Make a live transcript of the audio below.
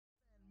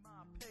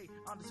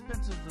On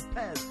dispensers of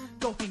Pez,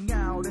 go hang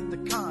out at the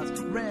cons,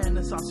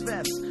 Renaissance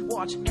fests,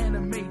 watch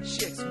anime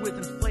chicks with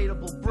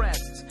inflatable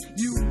breasts.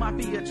 You might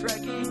be a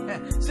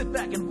Trekkie, sit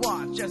back and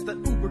watch as the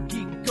uber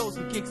geek goes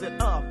and kicks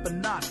it up a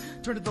notch.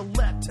 Turn to the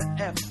letter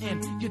F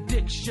in your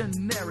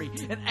dictionary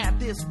and add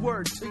this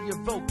word to your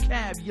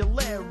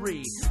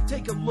vocabulary.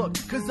 Take a look,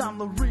 cause I'm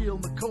the real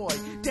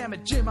McCoy. Damn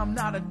it, Jim, I'm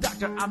not a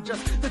doctor, I'm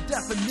just the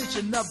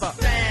definition of a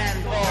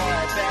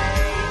fanboy,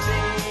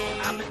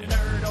 baby. I'm a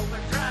nerd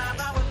overdrive,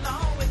 I will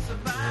always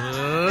survive.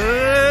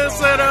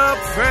 Listen up,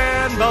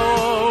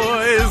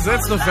 fanboys.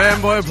 It's the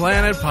Fanboy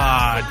Planet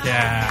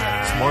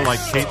Podcast. It's more like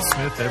Kate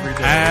Smith every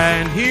day.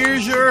 And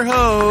here's your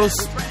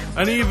host,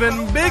 an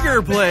even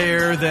bigger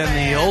player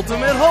than the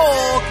Ultimate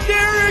Hulk,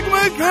 Derek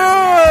McCoy.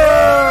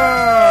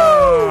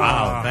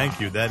 Wow, thank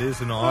you. That is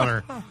an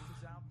honor.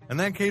 And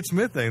that Kate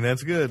Smith thing,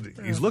 that's good.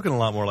 He's looking a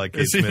lot more like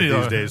Kate Smith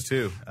these days,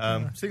 too.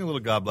 Sing a little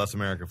God Bless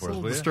America for us,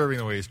 will you? Disturbing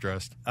the way he's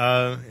dressed.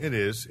 It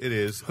is.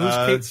 Who's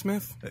Kate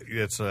Smith?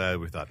 It's,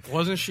 we thought.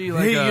 Wasn't she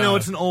like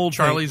it's an old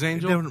Charlie's thing.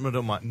 Angel?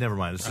 Never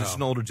mind. It's just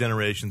an older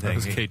generation thing.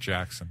 That was Kate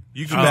Jackson.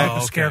 You go back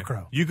the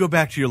Scarecrow. You go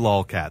back to your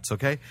lolcats,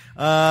 okay?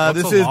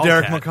 This a is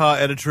Derek lolcat? McCaw,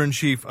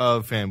 editor-in-chief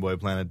of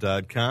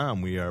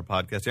FanboyPlanet.com. We are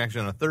podcasting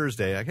actually on a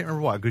Thursday. I can't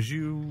remember why, because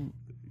you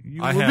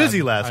were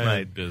busy last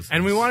night.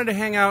 And we wanted to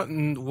hang out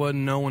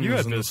when no one You was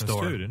had in the business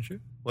store. too, didn't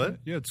you? What?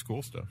 You had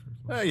school stuff.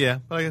 Yeah,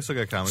 but I guess I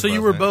got comics. So you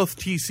last were night. both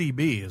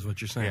TCB, is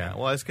what you're saying. Yeah,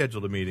 well, I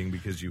scheduled a meeting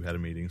because you had a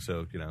meeting,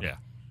 so, Yeah.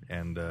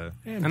 And I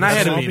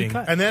had a meeting.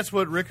 And that's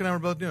what Rick and I were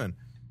both doing.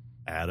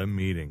 At a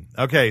meeting.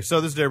 Okay, so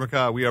this is Derek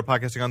McCaw. We are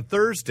podcasting on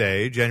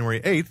Thursday, January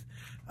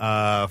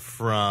 8th,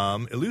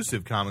 from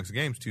Elusive Comics and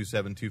Games,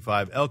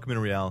 2725 El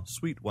Camino Real,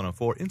 Suite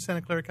 104 in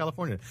Santa Clara,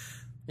 California.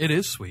 It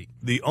is sweet.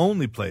 The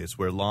only place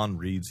where Lon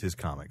reads his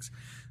comics.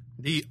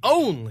 The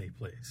only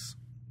place.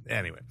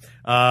 Anyway,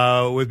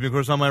 with me, of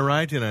course, on my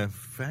right in a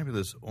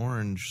fabulous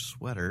orange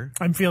sweater.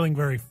 I'm feeling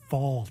very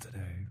fall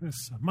today.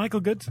 This Michael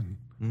Goodson.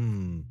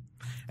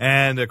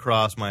 And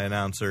across my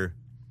announcer,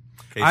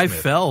 Kay I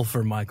Smith. fell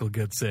for Michael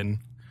Goodson.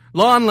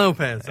 Lon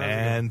Lopez.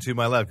 And to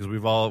my left, because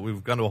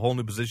we've gone to a whole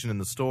new position in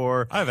the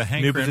store. I have a New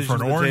hankering position for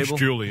an at the orange table.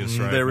 Julius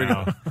right There we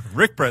now. go.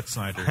 Rick Brett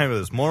Snyder. I have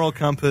this moral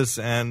compass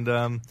and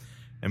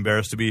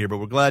embarrassed to be here, but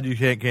we're glad you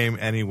came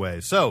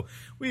anyway. So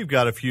we've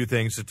got a few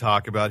things to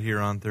talk about here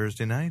on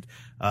Thursday night.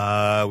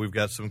 We've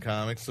got some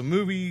comics, some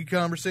movie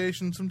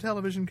conversations, some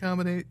television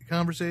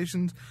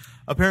conversations.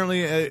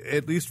 Apparently,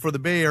 at least for the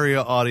Bay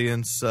Area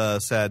audience,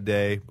 sad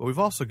day. But we've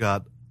also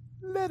got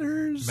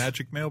letters.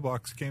 Magic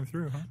mailbox came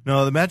through, huh?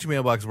 No, the magic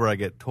mailbox is where I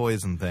get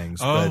toys and things.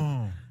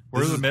 Oh.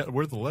 But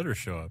Where the letters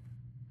show up?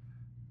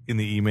 in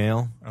the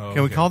email. Oh,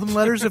 Can we okay. call them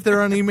letters if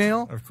they're on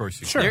email? Of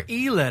course you Sure. They're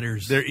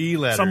e-letters. They're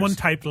e-letters. Someone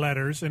typed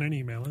letters in an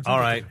email. All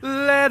right.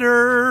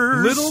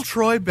 letters. Little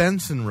Troy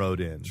Benson wrote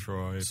in.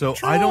 Troy. So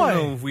Troy. I don't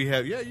know if we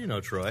have. Yeah, you know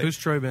Troy. Who's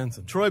Troy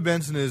Benson? Troy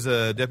Benson is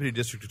a deputy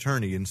district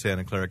attorney in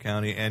Santa Clara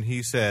County, and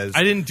he says,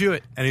 I didn't do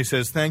it.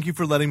 "Thank you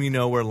for letting me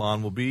know where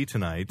Lon will be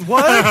tonight."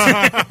 What?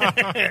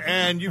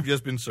 And you've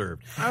just been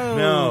served. Oh,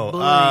 no,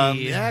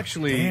 boy.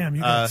 actually, Damn,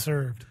 you got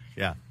served.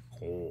 yeah.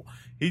 Oh.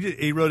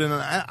 He wrote in.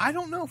 I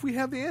don't know if we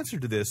have the answer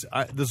to this.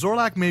 The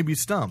Zorlak may be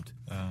stumped,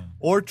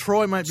 or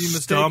Troy might be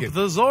mistaken. Stump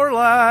the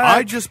Zorlak.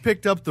 I just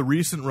picked up the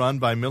recent run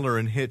by Miller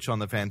and Hitch on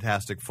the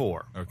Fantastic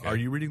Four. Okay. Are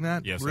you reading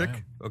that, Yes, I Rick?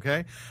 am.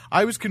 Okay.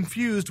 I was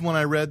confused when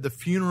I read the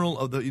Funeral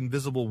of the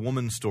Invisible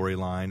Woman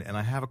storyline, and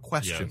I have a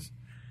question. Yes.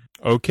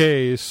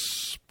 Okay,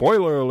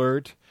 spoiler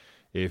alert.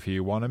 If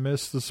you want to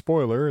miss the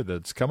spoiler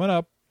that's coming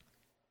up,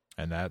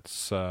 and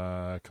that's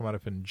coming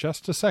up in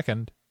just a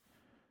second,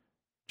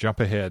 jump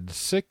ahead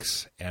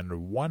 6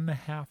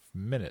 1/2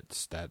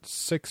 minutes. That's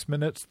 6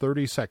 minutes,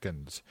 30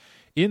 seconds.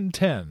 In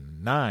 10,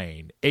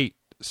 9, 8,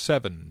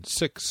 7,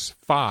 6,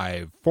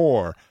 5,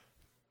 4,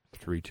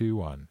 3, 2,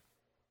 1.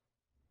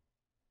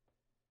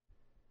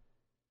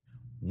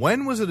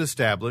 When was it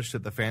established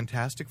that the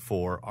Fantastic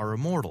Four are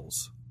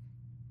immortals?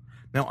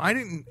 Now, I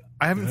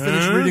haven't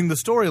finished reading the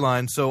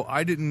storyline, so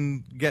I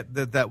didn't get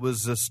that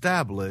was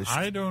established.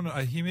 I don't know.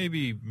 He may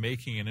be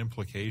making an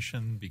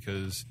implication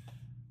because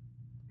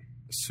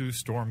Sue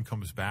Storm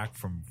comes back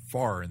from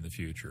far in the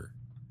future.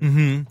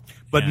 Mm-hmm.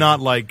 But And- not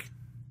like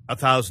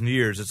 1,000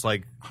 years. It's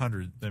like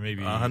 100, then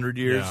maybe 100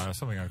 years? Yeah,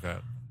 something like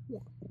that.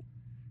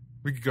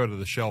 We could go to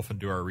the shelf and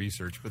do our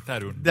research, but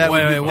that would that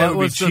Wait, would, wait, be, what that would be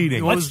was the-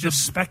 cheating. what Let's was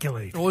just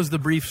speculate. What was the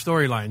brief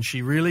storyline?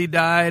 She really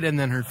died, and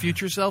then her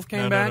future self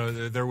came back?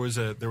 No. There was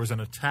an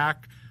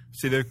attack.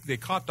 See, they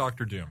caught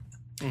Dr. Doom,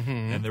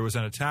 and there was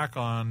an attack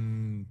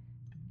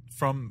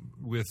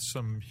with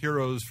some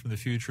heroes from the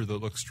future that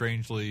look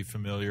strangely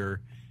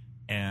familiar.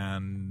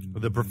 And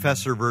The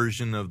Professor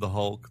version of the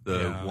Hulk, the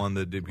Yeah. one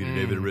that Peter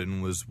David had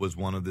written, was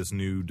one of this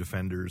new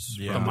Defenders.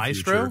 Yeah. from The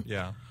Maestro? future.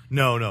 yeah,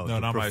 No, No,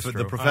 not Maestro.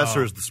 The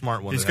Professor Oh. is the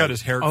smart one. he's that got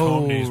his hair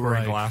combed and he's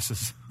wearing right.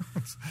 glasses.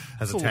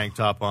 has a tank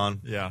top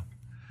on, Yeah,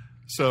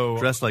 so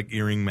dressed like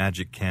Earring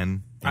Magic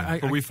Ken.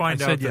 but we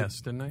find I out said that,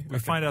 yes, didn't I? We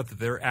find out that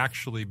they're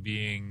actually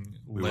being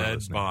were led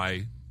listening.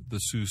 by the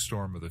Sue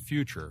Storm of the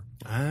future,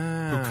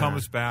 who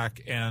comes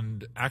back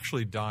and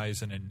actually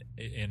dies in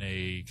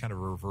a kind of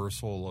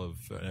reversal of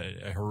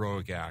a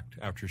heroic act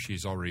after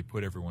she's already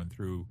put everyone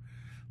through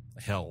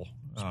hell.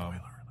 Spoiler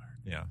alert.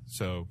 Yeah,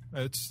 so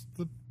it's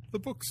the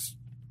book's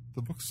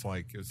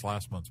like it's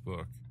last month's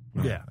book.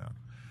 Yeah.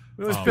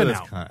 Well, it's been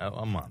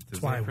a month.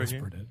 That's why I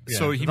whispered it. Yeah,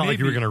 So it's he not may like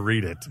you were be- going to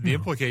read it. The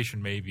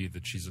implication may be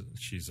that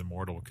she's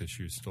immortal because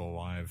she was still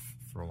alive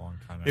for a long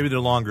time. Maybe they're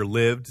longer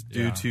lived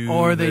due Yeah. to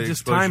Or they the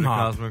just exposure time to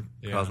hop.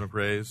 cosmic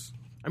rays.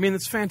 I mean,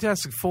 it's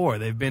Fantastic Four.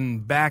 They've been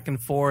back and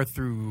forth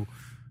through,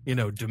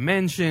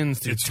 dimensions,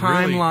 through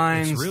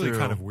timelines. It's really through-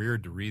 kind of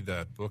weird to read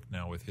that book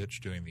now with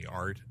Hitch doing the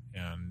art,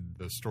 and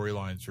the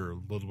storylines are a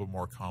little bit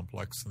more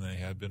complex than they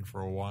had been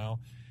for a while,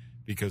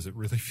 because it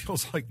really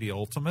feels like the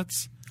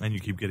Ultimates. And you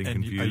keep getting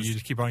And confused. you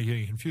just keep on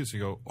getting confused. You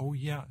go, oh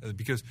yeah,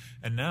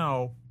 and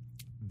now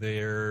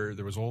there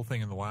was a whole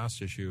thing in the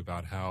last issue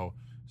about how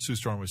Sue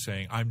Storm was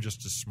saying, "I'm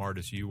just as smart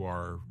as you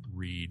are,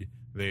 Reed."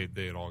 They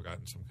had all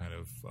gotten some kind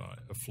of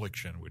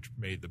affliction, which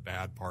made the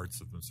bad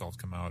parts of themselves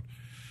come out,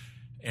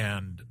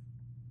 and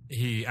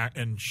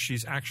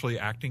she's actually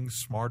acting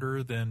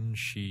smarter than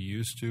she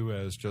used to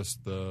as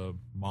just the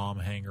mom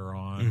hanger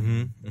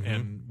on,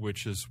 and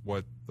which is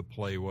what the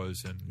play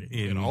was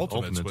in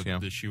Ultimates. yeah.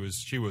 That she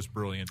was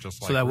brilliant,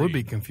 just like So that would be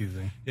Reed.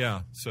 confusing.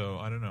 Yeah, so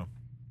I don't know.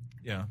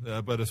 Yeah,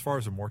 but as far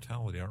as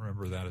immortality, I don't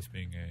remember that as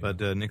being a. But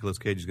Nicolas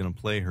Cage is going to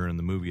play her in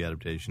the movie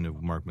adaptation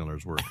of Mark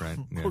Millar's work, right?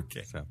 Yeah,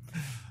 Okay. So,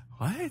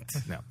 What?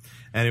 no.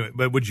 Anyway,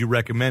 but would you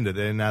recommend it?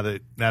 And now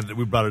that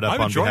we brought it up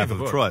I'm on enjoying behalf the of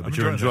book. Troy, I'm but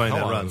you're enjoying the that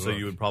hell out run, of the so book.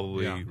 you would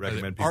probably Yeah.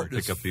 recommend The art people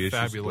pick is up the issues.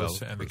 fabulous,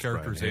 as well. and the That's right,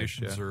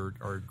 characterizations yeah.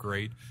 are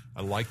great.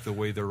 I like the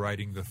way they're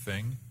writing the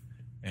Thing,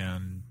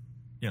 and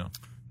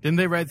Didn't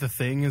they write The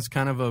Thing as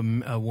kind of a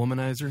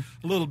womanizer?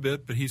 a little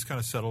bit, but he's kind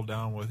of settled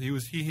down with.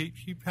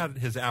 He had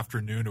his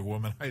afternoon of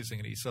womanizing,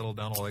 and he settled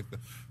down to like the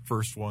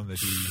first one that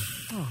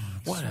he.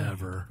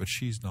 Whatever. But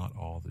she's not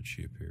all that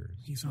she appears.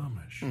 He's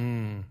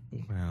Amish.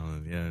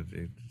 Well, yeah.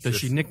 Does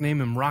she nickname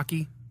him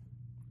Rocky?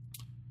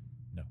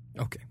 No.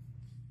 Okay.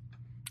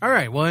 All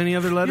right. Well, any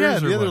other letters? Yeah,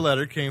 or the other what?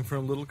 letter came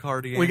from Little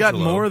Car D'Angelo. We got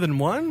more than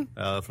one?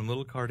 From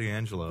Little Car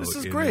D'Angelo. This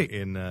is in, great.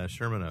 In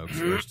Sherman Oaks.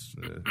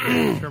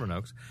 Sherman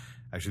Oaks.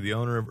 Actually, the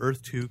owner of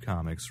Earth 2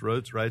 Comics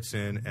writes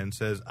in and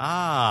says,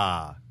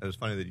 it was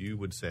funny that you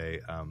would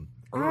say,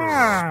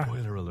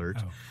 spoiler alert,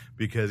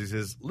 because he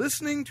says,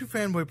 listening to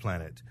Fanboy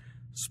Planet,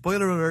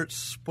 spoiler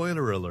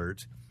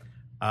alert,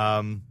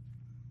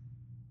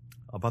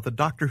 about the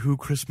Doctor Who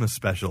Christmas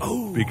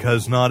special,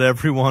 because not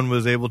everyone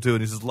was able to.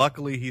 And he says,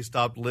 luckily he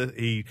stopped.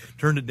 He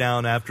turned it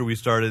down after we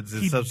started.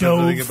 He something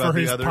dove about for the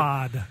his other.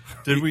 pod.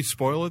 Did we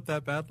spoil it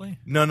that badly?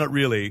 No, not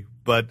really.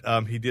 But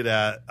he did.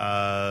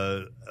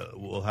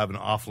 We'll have an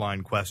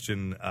offline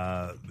question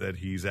that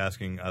he's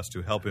asking us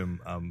to help him.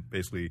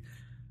 Basically,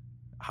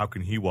 how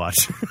can he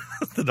watch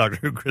the Doctor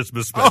Who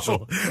Christmas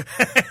special?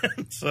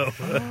 So,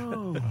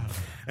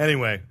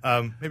 anyway,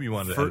 maybe you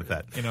wanted to edit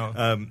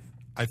that.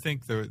 I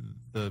think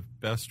the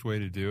best way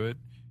to do it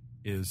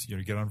is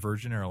get on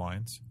Virgin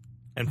Airlines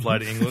and fly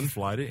to England.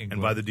 fly to England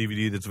And buy the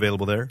DVD that's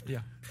available there. Yeah.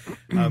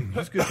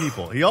 He's good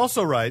people. He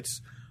also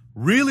writes,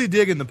 really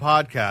digging the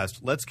podcast.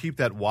 Let's keep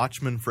that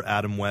Watchmen for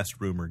Adam West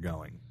rumor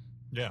going.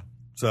 Yeah.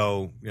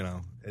 So,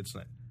 it's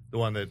the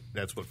one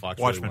that's what Fox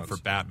really Watchmen wants.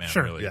 for Batman,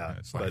 Sure. really. Yeah,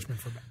 It's but- like, Watchmen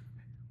for Batman.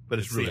 But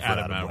it's really the for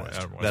Adam Adam West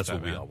West. West That's what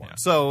we Batman, all want. yeah.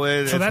 So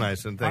it's So that,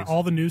 nice. And thanks.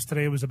 all the news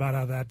today was about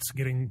how that's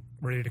getting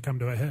ready to come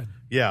to a head.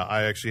 Yeah,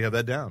 I actually have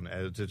that down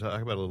to talk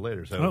about a little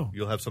later. So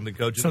you'll have something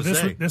cogent So to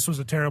say. this was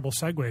a terrible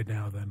segue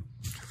now then.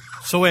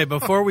 So wait,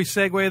 before we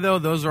segue, though,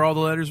 those are all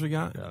the letters we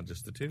got? Yeah,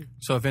 just the two.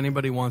 So if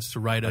anybody wants to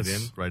write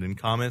us... Write in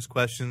comments,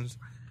 questions,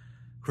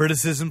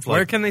 criticisms.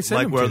 Where can they send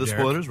like them where to, are the Derek?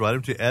 spoilers? Write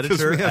them to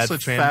editor we have at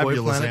such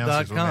fabulous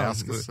answers when they fanboyplanet.com.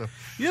 ask us, so.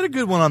 You had a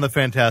good one on the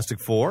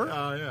Fantastic Four.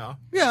 yeah.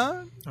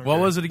 Yeah. What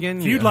was it again?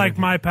 If you'd like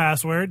my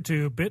password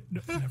to bit...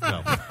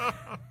 No.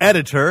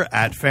 Editor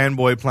at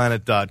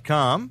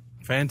fanboyplanet.com.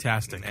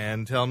 Fantastic.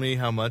 And tell me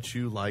how much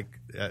you like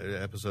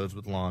episodes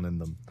with Lon in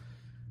them.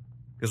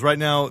 Because right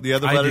now, the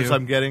other I letters do.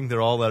 I'm getting, they're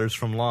all letters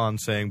from Lon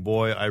saying,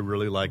 boy, I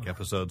really like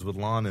episodes with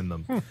Lon in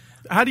them.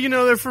 How do you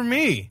know they're from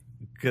me?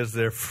 Because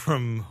they're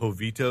from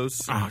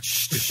Jovitos. Oh,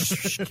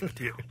 shh.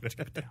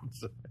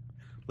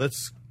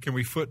 Let's, Can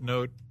we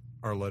footnote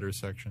our letter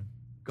section?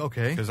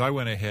 okay. Because I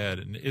went ahead,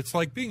 and it's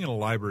like being in a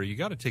library. You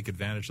got to take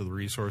advantage of the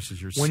resources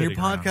you're When you're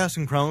sitting around.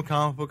 podcasting from a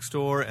comic book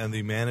store and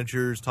the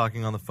manager's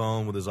talking on the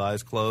phone with his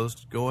eyes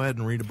closed, go ahead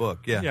and read a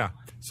book. Yeah. Yeah.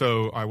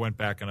 So I went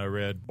back and I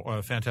read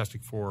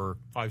Fantastic Four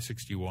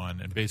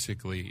 561, and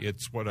basically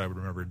it's what I would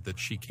remember, that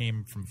she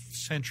came from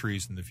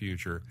centuries in the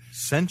future.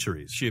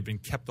 Centuries. She had been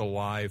kept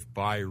alive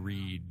by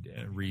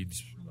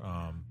Reed's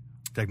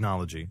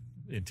Technology.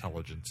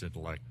 intelligence,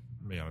 intellect,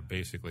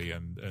 basically,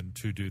 and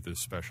to do this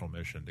special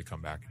mission to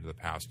come back into the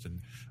past and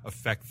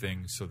affect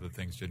things so that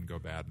things didn't go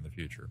bad in the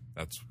future.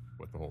 That's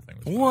what the whole thing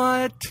was about.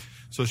 What?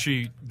 So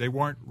they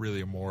weren't really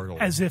immortal.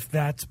 As if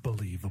that's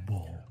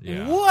believable.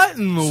 Yeah. What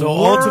in the So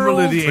world?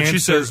 ultimately the But she answer...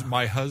 says,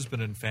 my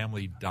husband and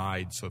family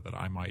died so that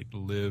I might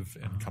live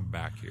and come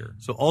back here.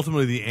 So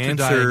ultimately the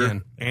die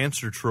again.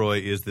 answer, Troy,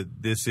 is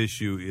that this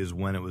issue is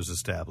when it was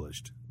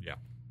established Yeah.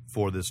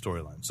 for this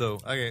storyline. So,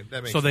 okay,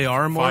 that makes So sense. they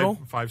are immortal?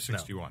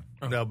 561.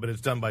 No, but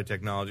it's done by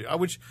technology,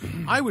 which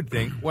I would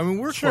think. Well, I mean,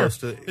 we're close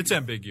to. It's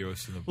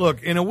ambiguous in the book.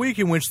 Look, in a week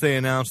in which they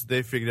announced that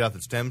they figured out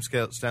that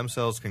stem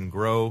cells can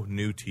grow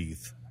new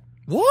teeth,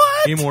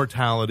 What?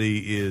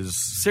 immortality is.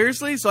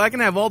 Seriously? So I can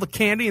have all the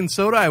candy and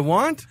soda I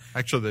want?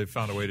 Actually, they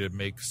found a way to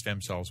make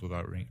stem cells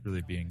without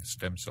really being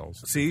stem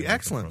cells. See,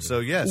 excellent. So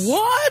yes,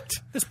 What?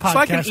 This So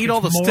I can podcast eat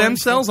all the gets more stem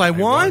cells I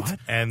want? What?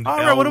 and All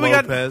right, El what do we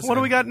Lopez got? What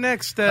do we and- got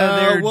next? There,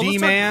 well, let's talk-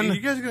 D-Man. You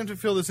guys are going to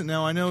fill this in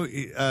now. I know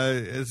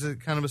it's a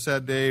kind of a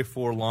sad day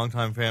for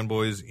longtime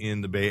fanboys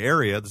in the Bay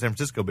Area, the San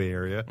Francisco Bay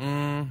Area,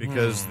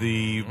 because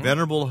the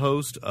venerable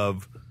host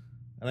of,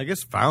 and I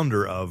guess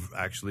founder of,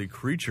 actually,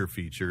 Creature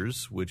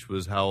Features, which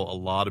was how a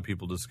lot of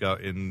people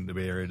in the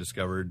Bay Area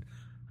discovered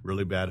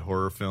really bad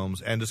horror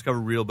films and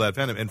discovered real bad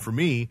fandom. And for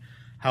me,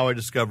 how I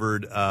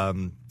discovered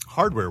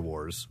Hardware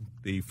Wars,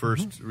 the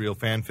first real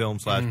fan film /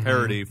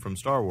 parody from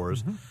Star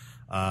Wars.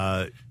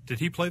 Did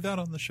he play that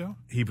on the show?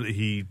 He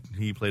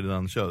played it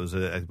on the show. It was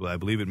I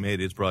believe it made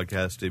its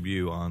broadcast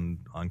debut on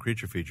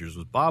Creature Features. It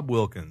was Bob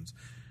Wilkins.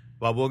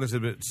 Bob Wilkins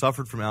had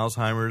suffered from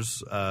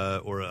Alzheimer's,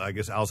 or I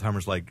guess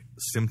Alzheimer's-like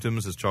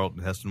symptoms, as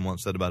Charlton Heston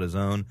once said about his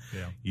own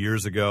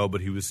years ago.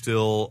 But he was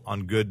still,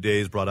 on good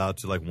days, brought out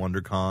to like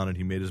WonderCon, and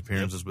he made his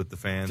appearances with the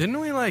fans. Didn't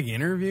we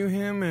interview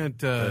him at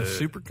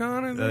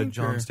SuperCon? I think,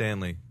 John or-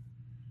 Stanley.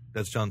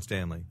 That's John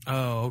Stanley.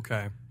 Oh,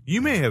 okay. He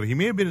may have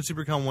been at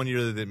SuperCon one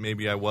year that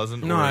maybe I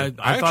wasn't. No, or- I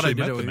thought I actually did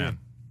met it the with you. man.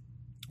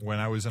 When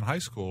I was in high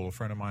school, a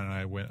friend of mine and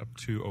I went up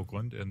to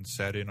Oakland and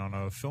sat in on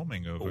a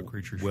filming of a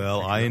Creature.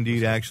 Well, I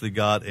indeed actually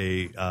got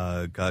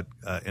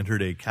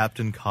entered a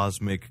Captain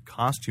Cosmic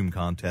costume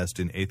contest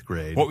in 8th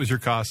grade. What was your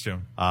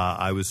costume?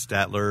 I was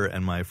Statler,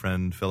 and my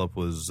friend Philip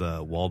was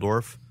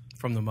Waldorf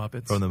From the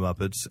Muppets. from the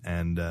Muppets,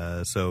 and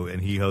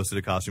he hosted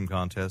a costume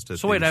contest. At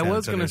So wait, the I San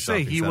was going to Antonio say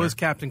Shopping he Center. was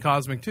Captain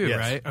Cosmic too, Yes,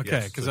 right? Okay,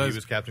 yes. because So he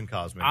was Captain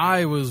Cosmic.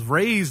 I was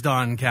raised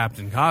on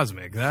Captain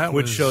Cosmic. That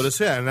Which was showed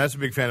us, and that's a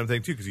big fan of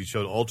thing too, because he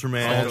showed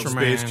Ultraman, Ultraman.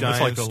 Space That's Giants,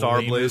 like the Star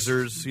lamest-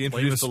 Blazers. He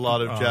introduced a lot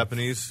of lamest,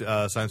 Japanese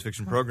science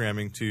fiction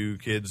programming to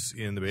kids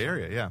in the Bay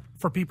Area. Yeah,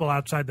 For people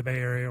outside the Bay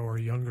Area or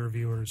younger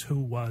viewers, who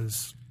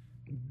was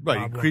right.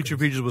 Bob Creature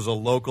Wilkins. Features was a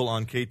local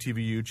on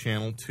KTVU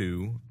Channel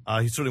 2.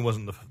 He certainly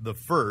wasn't the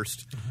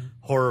first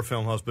horror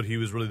film host, but he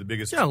was really the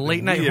biggest. Yeah,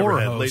 late night we ever horror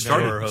had. host. Late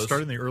night horror host.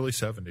 Started in the early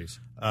 70s.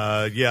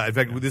 Yeah, in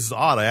fact, this is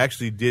odd. I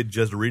actually did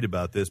just read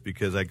about this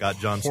because I got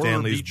John Horror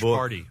Stanley's Beach book.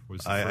 Party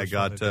was the I first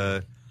got,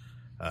 one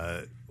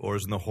they or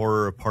was in the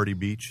Horror of Party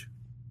Beach.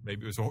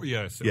 Maybe it was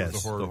yes, Yes,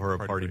 the Horror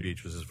Party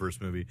Beach was his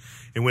first movie,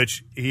 in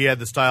which he had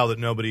the style that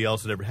nobody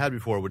else had ever had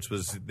before, which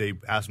was they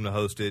asked him to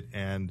host it,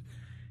 and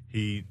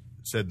he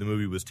said the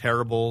movie was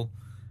terrible.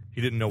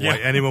 He didn't know why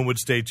anyone would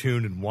stay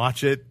tuned and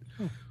watch it,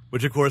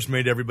 which of course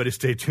made everybody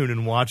stay tuned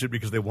and watch it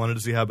because they wanted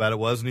to see how bad it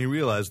was. And he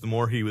realized the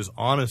more he was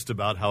honest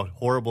about how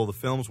horrible the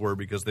films were,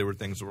 because they were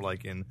things that were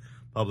like in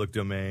public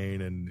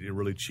domain and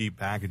really cheap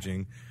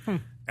packaging.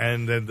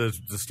 And then the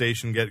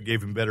station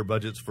gave him better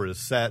budgets for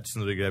his sets,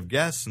 and they could have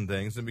guests and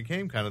things. And it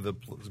became kind of the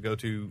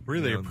go-to,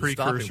 Really, a the stopping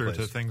precursor to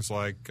place. things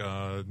like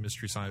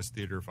Mystery Science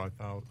Theater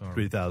 5000,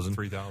 3000.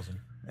 3000.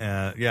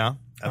 Yeah,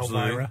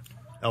 absolutely. Elvira.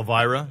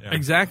 Elvira. Yeah.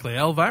 Exactly.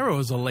 Elvira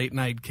was a late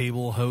night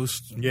cable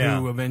host Yeah.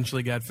 who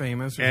eventually got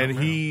famous. or And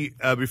something. he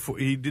before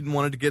he didn't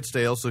want it to get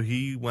stale, so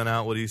he went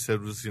out. What he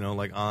said was,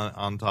 like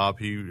on top.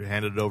 He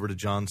handed it over to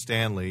John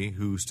Stanley,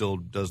 who still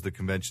does the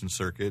convention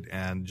circuit.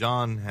 And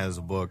John has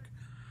a book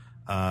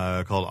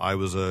called "I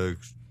Was a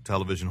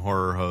Television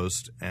Horror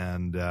Host,"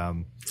 and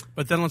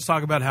But then let's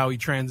talk about how he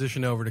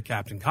transitioned over to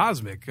Captain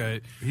Cosmic.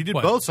 he did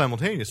what? both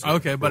simultaneously.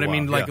 Okay, for but a I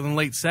mean, while. like in the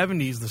late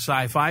 70s, the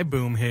sci-fi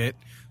boom hit,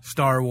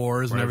 Star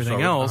Wars and Right, everything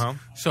Star Wars, else.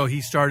 So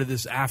he started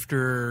this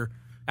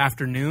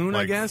afternoon,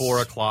 like I guess.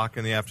 4 o'clock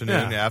in the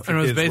afternoon after and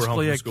it was kids were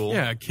basically home from school.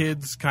 a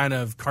kids kind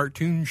of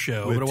cartoon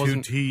show, with but it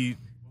wasn't. T.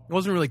 It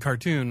wasn't really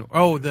cartoon.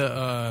 Oh,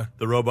 the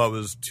The robot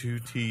was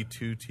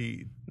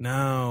 2T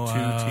no,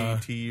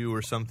 2TTU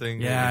or something.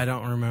 yeah, I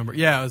don't remember.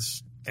 Yeah, it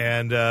was.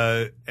 And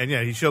yeah,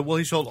 he showed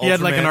Ultraman. He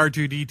had like an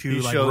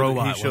R2D2 like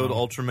robot. He showed with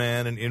him.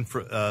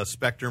 Ultraman and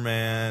Spectre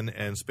Man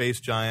and Space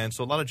Giant.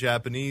 So a lot of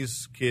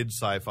Japanese kids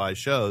sci-fi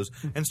shows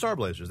and Star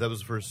Blazers. That was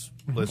the first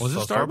place Was I it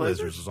saw Star Blazers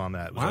Blazers? was on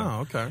that.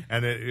 Wow, okay.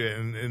 And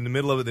in the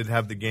middle of it, they'd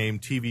have the game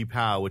TV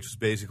POW, which is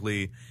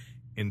basically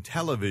in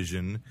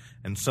television,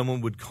 and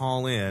someone would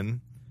call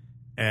in.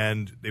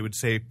 And they would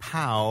say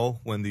 "pow"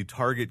 when the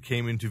target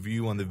came into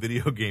view on the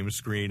video game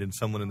screen, and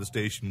someone in the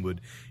station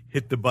would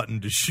hit the button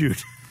to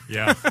shoot.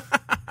 Yeah.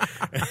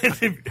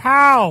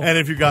 How? And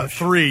if you got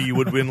 3, you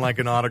would win like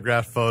an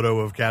autographed photo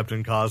of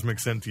Captain Cosmic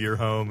sent to your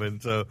home.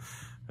 And so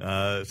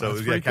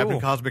pretty Captain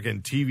cool. Cosmic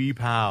and TV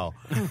POW.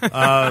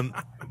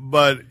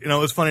 But it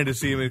was funny to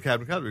see him in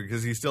Captain Cosmic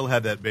because he still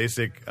had that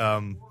basic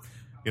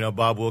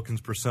Bob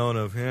Wilkins' persona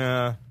of,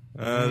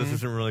 this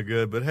isn't really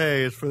good, but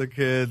hey, it's for the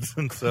kids.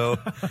 And so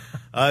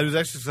he was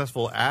actually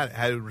successful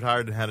had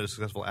retired and had a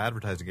successful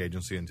advertising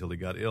agency until he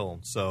got ill.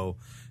 So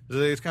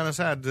it's kind of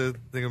sad to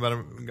think about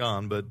him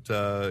gone, but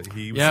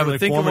he was really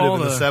formative in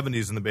the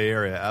 70s in the Bay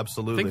Area.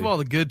 Absolutely. Think of all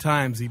the good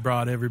times he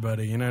brought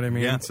everybody. You know what I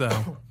mean? Yeah.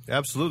 So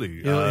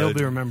absolutely. He'll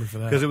be remembered for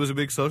that. Because it was a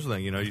big social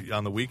thing.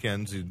 On the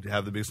weekends, you'd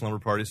have the big slumber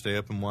party, stay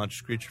up and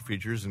watch creature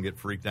features and get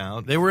freaked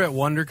out. They were at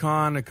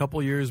WonderCon a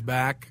couple years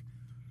back,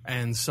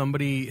 and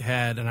somebody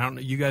had, and I don't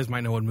know, you guys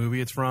might know what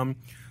movie it's from,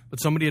 but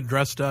somebody had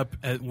dressed up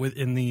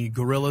in the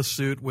gorilla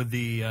suit with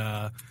the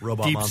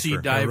Robot deep monster. sea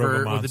diver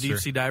Robot with the deep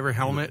monster. sea diver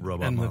helmet.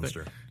 Robot and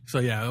monster. So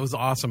yeah, it was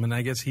awesome, and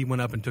I guess he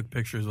went up and took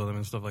pictures with him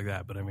and stuff like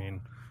that. But I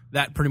mean,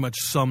 that pretty much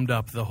summed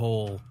up the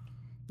whole,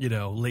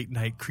 late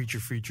night creature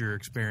feature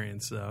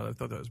experience. So I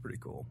thought that was pretty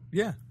cool.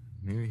 Yeah,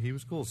 he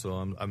was cool. So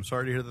I'm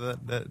sorry to hear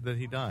that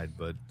he died,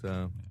 but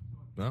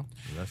well,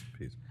 rest in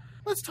peace.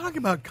 Let's talk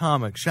about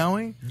comics, shall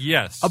we?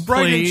 Yes. A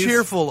bright Please. and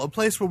cheerful, a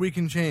place where we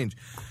can change.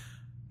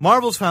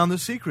 Marvel's found the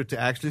secret to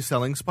actually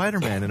selling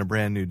Spider-Man in a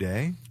brand new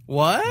day.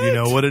 What? You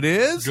know what it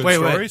is? Good Wait.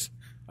 stories?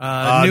 New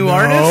no.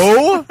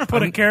 artist?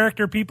 Put a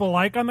character people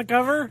like on the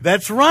cover.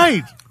 That's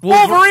right.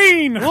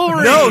 Wolverine.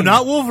 No,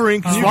 not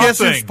Wolverine. Can you Swamp guess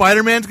who Thing.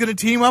 Spider-Man's going to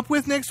team up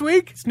with next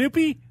week?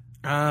 Snoopy.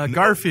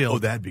 Garfield. Oh,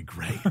 that'd be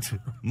great.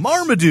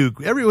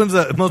 Marmaduke, everyone's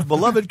most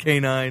beloved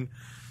canine.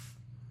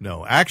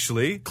 No,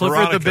 actually, Clifford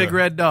Veronica. the Big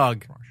Red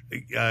Dog.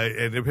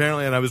 and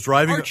apparently, and I was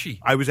driving. Archie.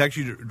 I was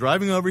actually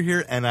driving over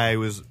here, and I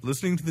was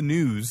listening to the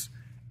news,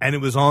 and it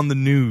was on the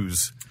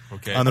news.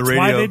 Okay. On the That's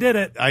radio. why they did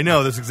it. I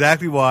know, that's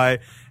exactly why.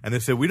 And they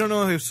said, we don't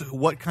know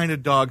what kind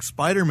of dog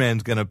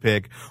Spider-Man's going to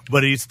pick,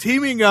 but he's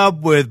teaming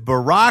up with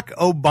Barack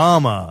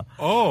Obama.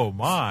 Oh,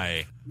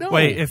 my. No.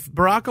 Wait, if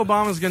Barack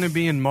Obama's going to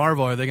be in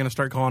Marvel, are they going to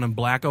start calling him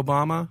Black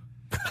Obama?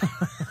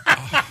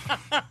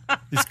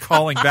 He's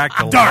calling back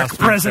to Dark last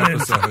week's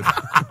president. episode.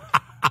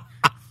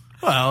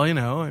 Well,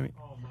 I mean,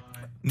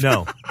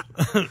 No.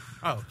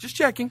 just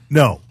checking.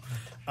 No.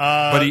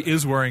 But he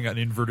is wearing an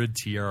inverted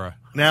tiara.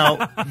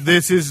 Now,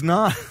 this is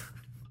not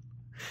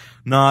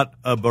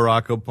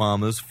Barack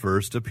Obama's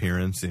first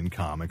appearance in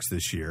comics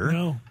this year.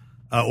 No.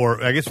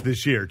 Or I guess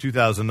this year,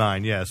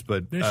 2009, yes,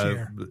 but This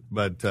year.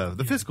 but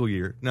the fiscal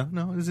year.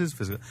 No, this is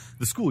fiscal.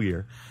 The school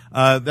year.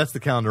 That's the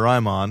calendar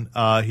I'm on.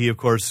 He, of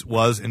course,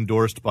 was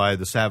endorsed by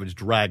the Savage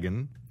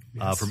Dragon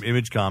from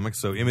Image Comics,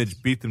 so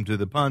Image beat them to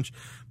the punch.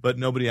 But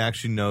nobody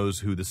actually knows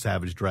who the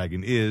Savage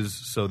Dragon is,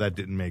 so that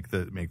didn't make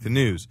the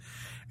news.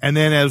 And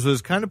then, as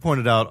was kind of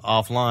pointed out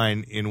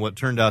offline, in what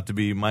turned out to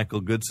be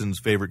Michael Goodson's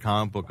favorite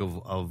comic book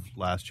of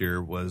last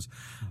year was,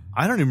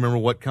 I don't even remember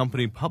what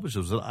company published it.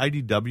 Was it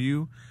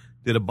IDW?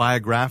 Did a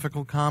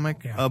biographical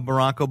comic of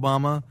Barack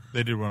Obama?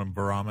 They did one of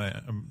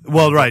Barama.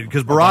 Well, right,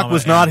 because Barack Obama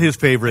was not and- his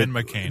favorite. and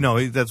McCain.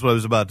 No, that's what I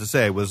was about to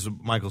say. Was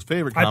Michael's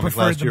favorite I comic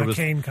preferred last the year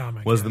McCain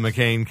comic, was yes. the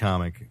McCain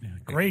comic.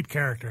 Great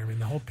character. I mean,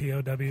 the whole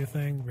POW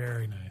thing,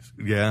 very nice.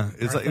 Yeah,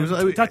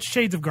 it Touch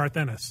shades of Garth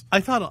Ennis.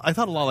 I thought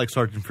a lot like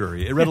Sergeant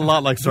Fury. It read a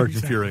lot like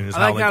Sergeant Fury in his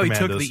I like Howling how he took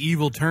Commandos. the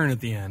evil turn at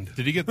the end.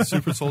 Did he get the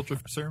super soldier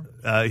serum?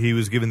 He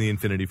was given the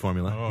Infinity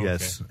Formula, Oh, okay.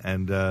 yes,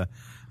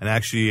 and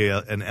actually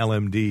an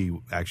LMD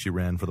actually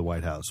ran for the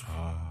White House.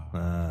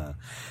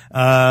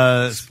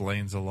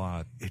 Explains a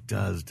lot. It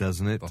does,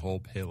 doesn't it? The whole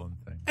Palin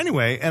thing.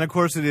 Anyway, and of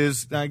course it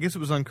is. I guess it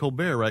was on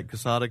Colbert, right?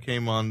 Quesada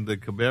came on the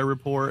Colbert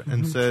Report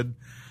and said,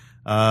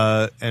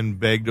 and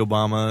begged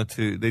Obama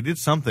to. They did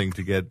something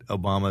to get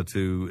Obama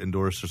to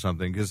endorse or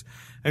something. Because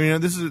I mean,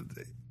 this is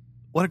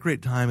what a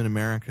great time in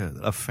America.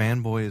 A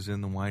fanboy is in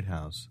the White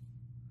House.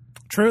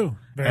 True.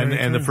 Very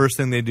And the true. first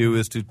thing they do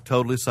is to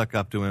totally suck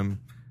up to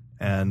him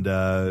and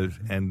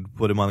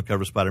put him on the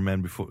cover of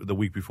Spider-Man the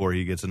week before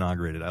he gets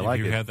inaugurated. I If like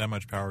you it. had that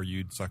much power,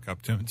 you'd suck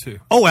up to him, too.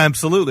 Oh,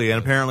 absolutely. And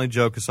apparently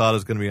Joe Quesada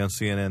is going to be on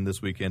CNN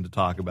this weekend to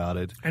talk about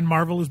it. And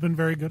Marvel has been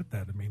very good at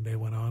that. I mean, they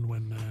went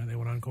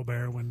on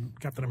Colbert when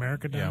Captain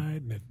America died, Yeah.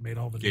 and it made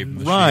all the Gave him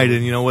news. the Right,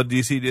 and you know what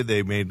DC did?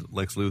 They made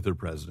Lex Luthor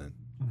president.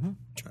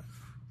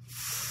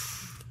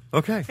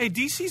 Okay. Hey,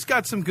 DC's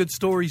got some good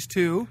stories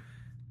too.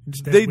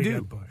 Instead, They we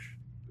do. got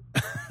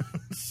Bush.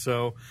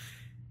 So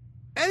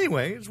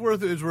anyway, it's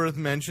worth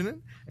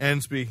mentioning.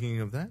 And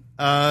speaking of that,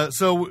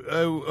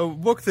 a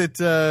book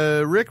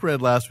that Rick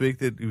read last week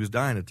that he was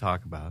dying to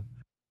talk about.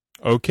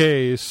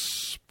 Okay,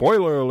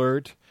 spoiler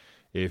alert.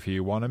 If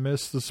you want to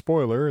miss the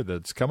spoiler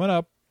that's coming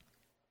up,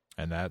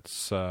 and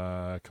that's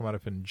coming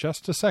up in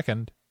just a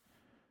second,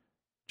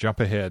 jump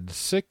ahead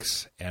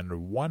 6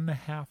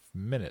 1/2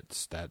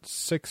 minutes. That's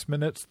 6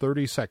 minutes,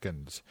 30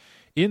 seconds.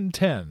 In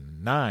 10,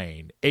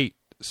 9, 8,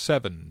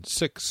 7,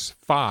 6,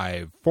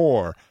 5,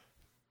 4,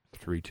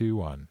 3, 2,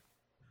 1.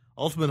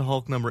 Ultimate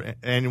Hulk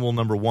annual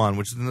number 1,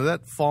 which does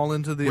that fall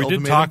into the We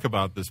Ultimate? did talk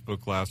about this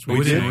book last week.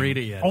 We didn't read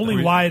it yet.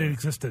 Only why it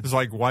existed. It's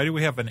like, why do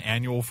we have an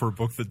annual for a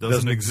book that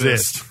doesn't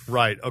exist.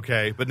 Right,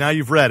 okay. But now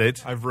you've read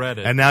it. I've read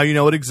it. And now you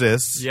know it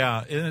exists. Yeah,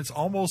 and it's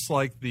almost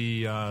like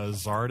the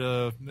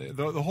Zarda.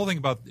 The whole thing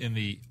about in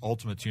the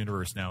Ultimates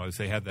universe now is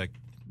they had that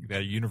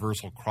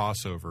universal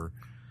crossover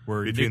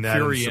where Between Nick that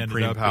and Fury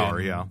Supreme ended up Power,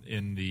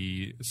 in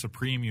the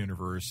Supreme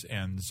Universe,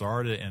 and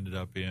Zarda ended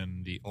up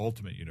in the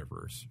Ultimate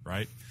Universe,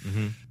 right?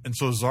 Mm-hmm. And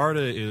so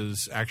Zarda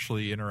is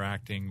actually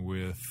interacting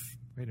with.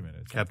 Wait a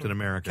minute, Captain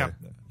America.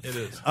 It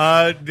is.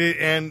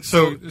 And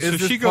so is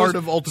this she part goes-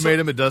 of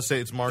Ultimatum? It does say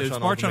it's March It's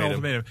on March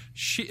Ultimatum. on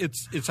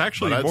Ultimatum. It's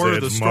actually But I'd more say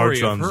of the it's story March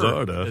of on her.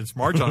 Zarda. It's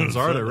March on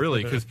Zarda,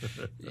 really, because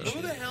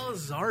Who the hell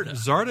is Zarda?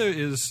 Zarda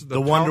is The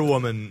Wonder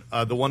Woman.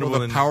 The Wonder the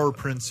Woman Power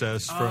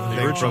Princess from the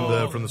thing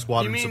original. from the You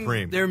Squadron mean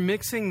Supreme. they're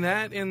mixing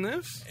that in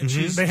this? And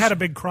she's They had a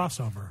big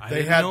crossover.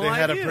 They had no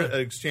an idea.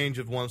 exchange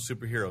of one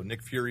superhero.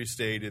 Nick Fury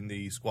stayed in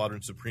the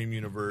Squadron Supreme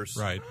universe,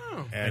 right,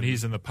 and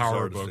he's in the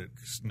Power Zarda book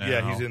stayed- now.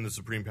 Yeah, he's in the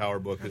Supreme Power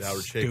book that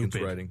Howard Chaykin's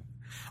stupid. writing.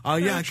 Yeah, I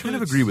Actually, kind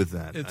of it's- agree with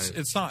that.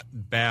 It's not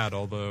bad,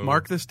 although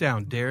Mark this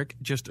down. Derek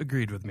just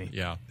agreed with me.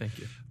 Yeah, Thank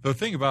you. the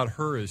thing about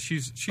her is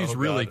she's Oh,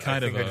 really God,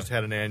 kind I of think I just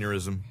had an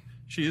aneurysm.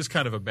 she is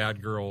kind of a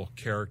bad girl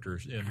character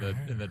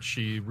in that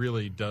she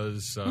really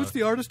does. Who's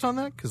the artist on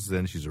that? Because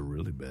then she's a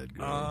really bad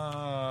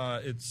girl.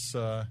 It's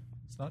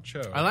not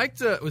Cho. I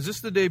liked. Was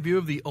this the debut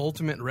of the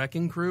Ultimate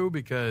Wrecking Crew?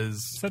 Because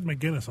It said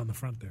McGinnis on the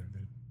front there,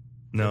 dude.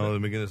 No,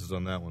 the McGinnis is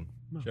on that one.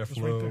 No, Jeff it's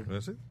right Loeb. there.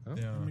 Is it? Oh.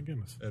 Yeah,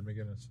 McGinnis. Ed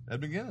McGinnis.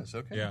 Ed McGinnis.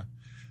 Okay. Yeah. it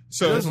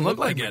So doesn't look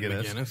like Ed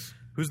McGinnis. McGinnis.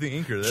 Who's the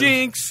inker?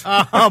 Jinx.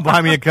 Oh,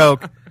 buy me a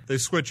Coke. they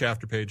switch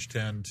after page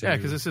 10 to Yeah,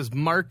 because this is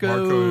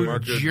Marco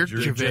Marco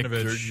Djurjevic.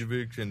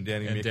 Djurjevic. and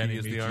Danny And Mickey Danny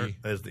is the Mickey. art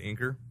as the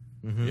inker.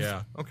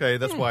 Yeah. Okay,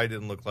 that's why it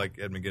didn't look like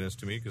Ed McGinnis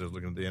to me because I was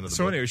looking at the end of the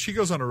So book. anyway, she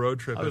goes on a road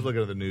trip. I was looking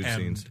at the news and,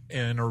 scenes.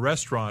 And in a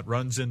restaurant,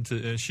 runs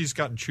into. She's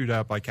gotten chewed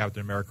out by Captain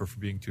America for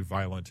being too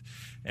violent,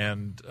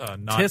 and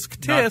not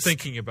Tisk, not tisk.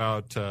 thinking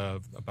about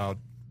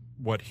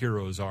what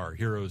heroes are.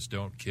 Heroes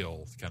don't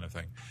kill, kind of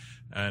thing.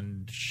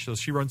 And so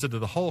she runs into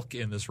the Hulk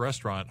in this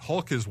restaurant.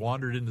 Hulk has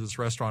wandered into this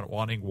restaurant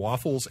wanting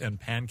waffles and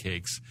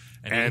pancakes,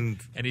 and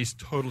he's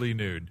totally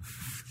nude.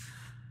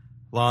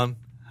 Lon,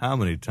 how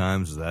many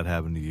times has that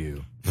happened to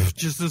you?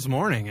 Just this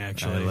morning,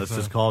 actually. Let's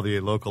just call the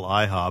local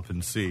IHOP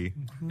and see.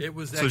 It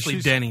was So actually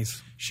she's-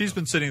 Denny's. She's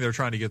been sitting there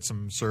trying to get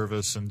some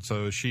service, and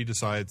so she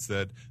decides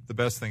that the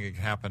best thing that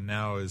can happen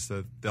now is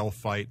that they'll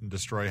fight and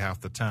destroy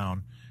half the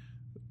town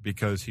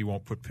because he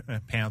won't put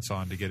pants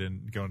on to go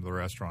into the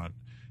restaurant.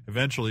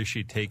 Eventually,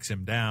 she takes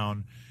him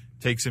down,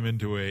 takes him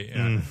into a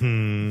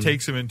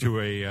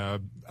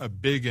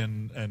big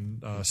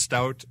and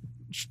stout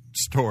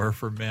store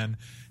for men,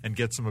 and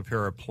gets him a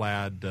pair of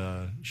plaid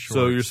shorts.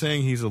 So you're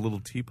saying he's a little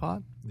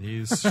teapot?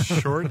 He's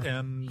short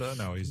and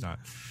no, he's not.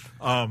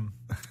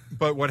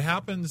 But what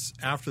happens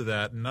after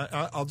that? And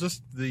I'll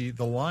just the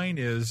line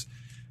is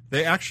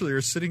they actually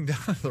are sitting down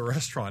at the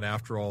restaurant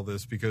after all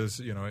this because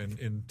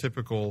in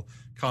typical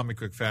comic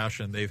book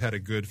fashion they've had a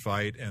good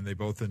fight and they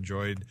both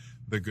enjoyed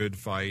the good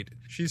fight.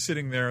 She's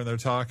sitting there and they're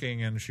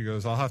talking and she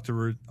goes, "I'll have to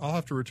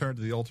return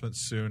to the Ultimate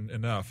soon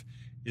enough.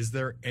 Is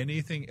there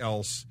anything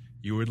else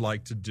you would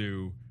like to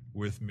do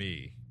with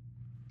me?"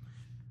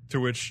 To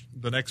which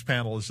the next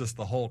panel is just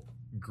the Hulk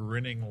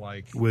grinning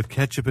like With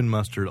ketchup and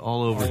mustard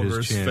all over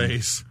his chin.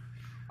 face.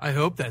 I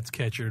hope that's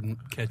ketchup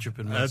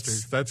and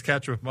mustard. That's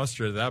ketchup with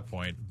mustard at that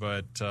point.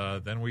 But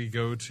then we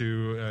go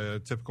to a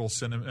typical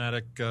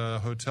cinematic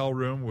hotel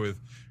room with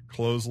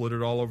clothes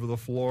littered all over the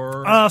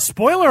floor.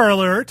 Spoiler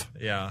alert.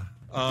 Yeah.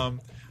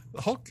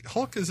 Hulk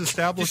is Did you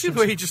established. see the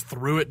way he just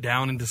threw it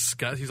down in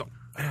disgust? He's like,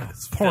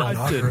 "It's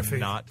Pornography.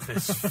 not.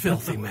 this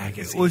filthy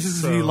magazine." Well, it's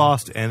just he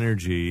lost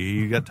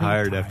energy. He got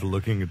tired after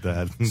looking at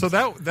that. So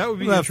that would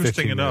be About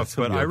interesting 15 enough. minutes,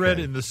 he'll But be I read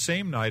okay. in the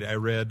same night. I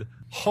read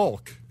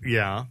Hulk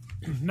Yeah.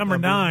 Number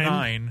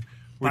nine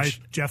by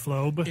which Jeff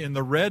Loeb. in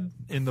the red,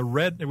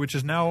 which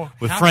is now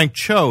With half- Frank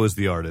Cho as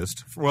the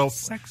artist. Well,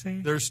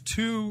 Sexy. There's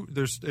two.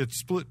 It's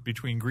split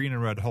between Green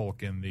and Red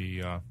Hulk in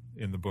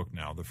the book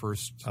now. The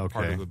first part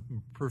Okay. of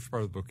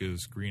the book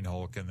is Green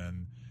Hulk, and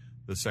then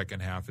the second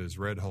half is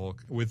Red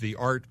Hulk, with the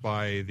art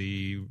by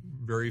the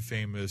very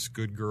famous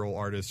good girl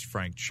artist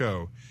Frank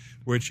Cho,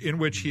 in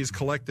which he's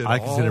collected. I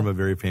consider him a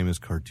very famous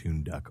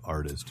cartoon duck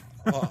artist.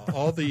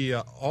 all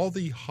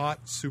the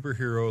hot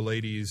superhero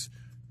ladies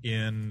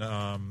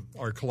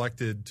are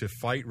collected to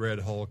fight Red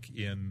Hulk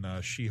in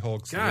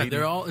She-Hulk's. God, Lady,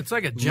 it's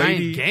like a giant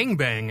Lady-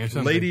 gangbang or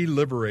something. Lady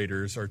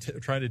Liberators are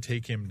trying to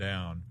take him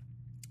down.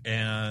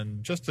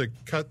 And just to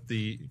cut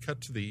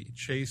to the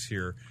chase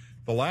here,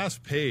 the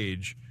last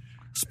page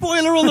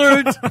Spoiler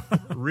alert!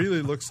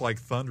 really looks like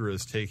Thunder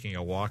is taking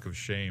a walk of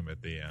shame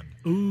at the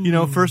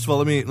end. First of all,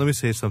 let me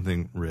say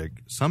something,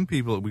 Rick. Some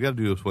people, we got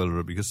to do a spoiler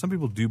alert because some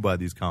people do buy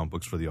these comic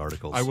books for the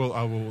articles. I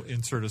will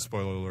insert a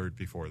spoiler alert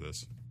before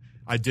this.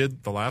 I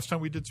did the last time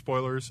we did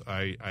spoilers.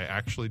 I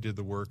actually did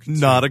the work.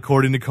 Not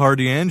according to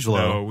Cardiangelo.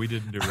 No, we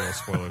didn't do real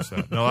spoilers.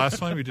 No, last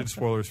time we did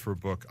spoilers for a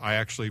book. I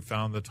actually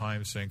found the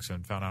time sinks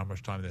and found out how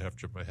much time they have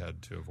to jump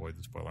ahead to avoid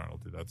the spoiler, and I'll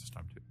do that this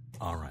time too.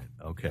 All right,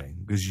 okay.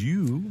 Because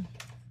you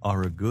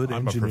are a good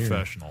I'm engineer. a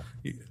professional.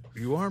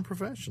 You are a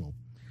professional.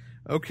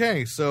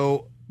 Okay,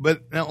 so,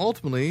 but now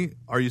ultimately,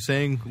 are you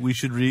saying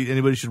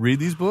anybody should read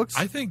these books?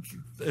 I think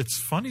it's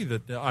funny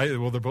that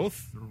they're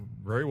both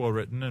very well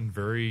written and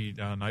very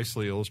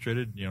nicely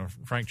illustrated.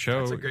 Frank Cho.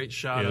 That's a great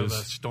shot of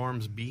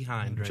Storm's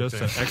behind right just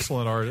there. an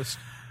excellent artist.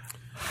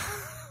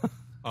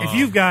 If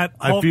you've got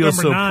I Hulk feel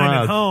number so 9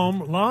 proud. at home,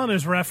 Lon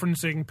is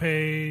referencing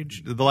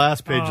page. The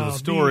last page of the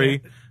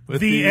story.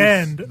 with the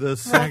end. The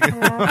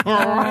second.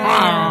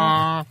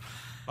 How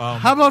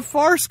about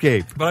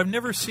Farscape? But I've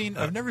never seen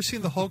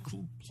the Hulk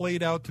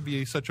played out to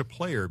be such a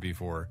player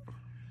before.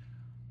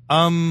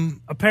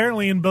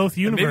 Apparently in both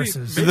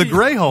universes. maybe the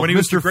Grey Hulk, when he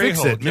was Mr. the Grey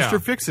Fix-It. Hulk, yeah.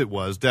 Mr. Fix-It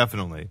was,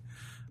 definitely.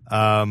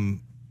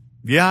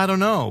 Yeah, I don't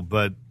know,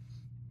 but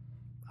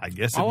I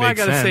guess it All I makes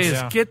gotta sense. say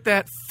is Yeah. get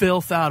that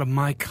filth out of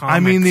my comics. I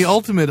mean, the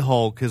Ultimate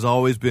Hulk has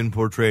always been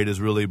portrayed as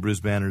really Bruce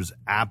Banner's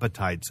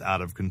appetites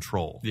out of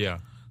control. Yeah.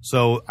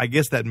 So I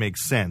guess that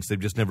makes sense. They've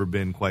just never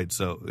been quite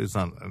so. It's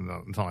not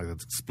like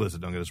that's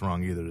explicit. Don't get us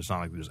wrong either. It's not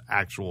like there's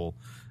actual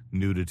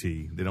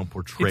nudity. They don't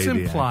portray. It's the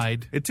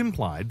implied. It's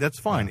implied. That's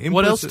fine.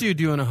 What else Implicit- do you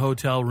do in a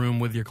hotel room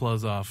with your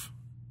clothes off?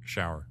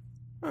 Shower.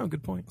 Oh,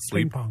 good point.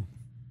 Ping pong.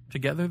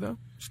 Together though,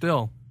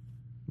 still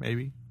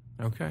Maybe.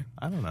 okay.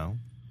 I don't know.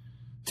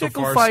 So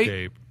Tickle fight.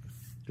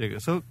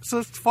 Farscape. So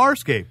it's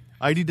Farscape.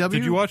 IDW.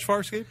 Did you watch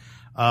Farscape?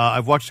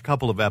 I've watched a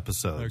couple of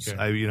episodes.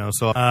 Okay.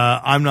 So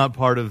I'm not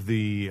part of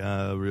the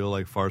real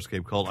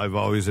Farscape cult. I've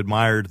always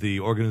admired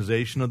the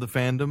organization of the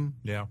fandom.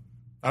 Yeah.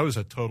 I was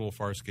a total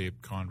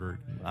Farscape convert.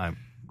 I'm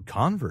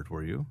convert.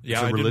 Were you? Yeah,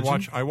 Is it I religion? didn't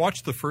watch. I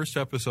watched the first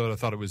episode. I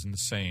thought it was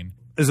insane.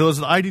 Was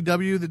it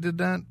IDW that did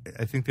that?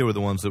 I think they were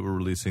the ones that were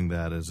releasing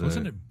that as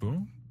Wasn't it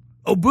Boom?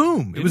 Oh,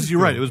 Boom! It is You're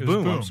right. Boom. It was It was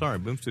Boom. I'm Boom. sorry,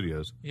 Boom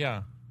Studios.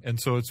 Yeah. And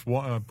so it's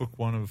book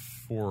 1 of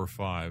 4 or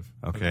 5.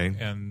 Okay.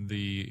 And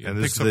it And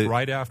this picks is up the-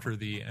 right after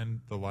the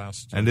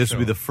last. And this show.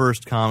 would be the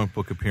first comic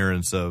book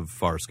appearance of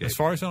Farscape. As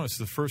far as I know, it's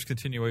the first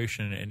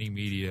continuation in any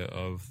media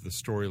of the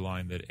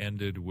storyline that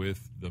ended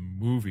with the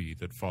movie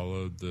that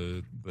followed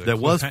the that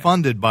was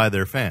funded by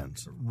their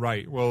fans.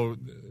 Right. Well,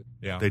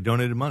 yeah. They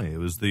donated money. It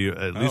was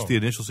at least the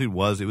initial seed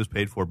was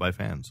paid for by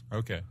fans.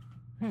 Okay.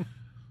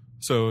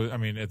 So I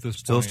mean, at this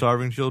Still point,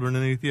 starving children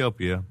in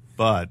Ethiopia,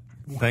 but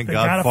thank They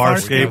God got a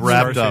Farscape Farscape.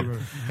 wrapped up.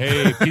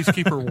 Hey,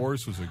 Peacekeeper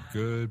Wars was a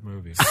good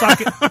movie.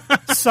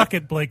 Suck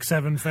it, Blake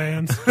 7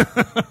 fans.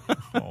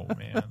 Oh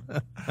man.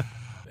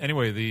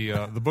 Anyway,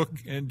 the book,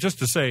 and just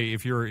to say,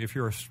 if you're a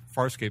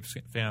Farscape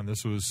fan,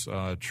 this was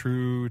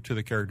true to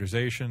the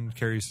characterization,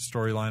 carries the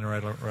storyline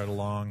right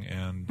along,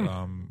 and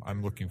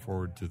I'm looking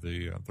forward to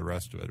the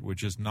rest of it,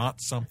 which is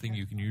not something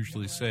you can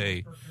usually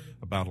say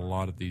about a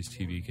lot of these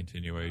TV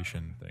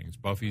continuation things.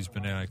 Buffy's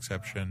been an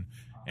exception,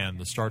 and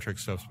the Star Trek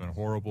stuff's been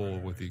horrible,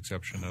 with the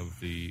exception of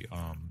the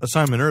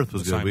Assignment Earth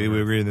was good. Assignment We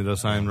Earth. agreed that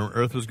Assignment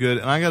Earth was good.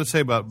 And I got to say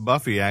about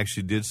Buffy,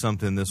 actually did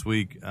something this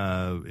week.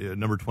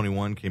 Number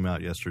 21 came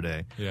out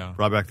yesterday. Yeah.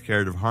 Brought back the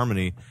character of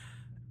Harmony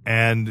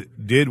and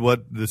did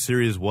what the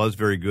series was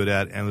very good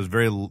at and was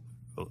very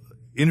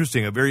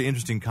interesting, a very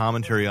interesting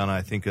commentary on,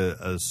 I think,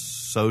 a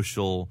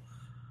social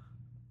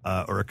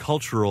or a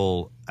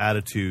cultural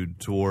attitude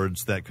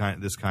towards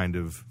this kind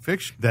of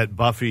fiction. That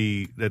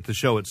the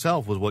show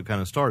itself was what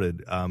kind of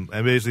started, and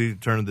basically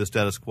turned the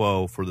status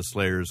quo for the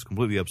Slayers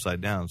completely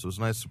upside down. So it's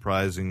nice,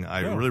 surprising.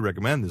 I really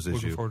recommend this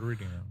looking issue forward to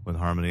reading that. with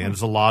Harmony, and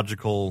it's a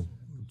logical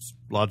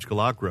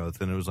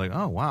outgrowth. And it was like,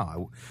 oh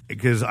wow,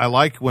 because I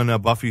like when a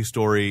Buffy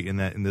story in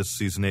this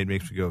season 8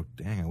 makes me go,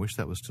 dang, I wish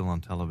that was still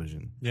on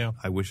television. Yeah.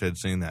 I wish I'd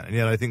seen that. And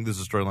yet I think this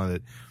is a storyline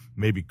that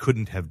maybe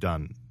couldn't have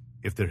done.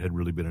 If there had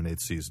really been an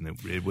 8th season,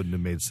 it wouldn't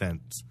have made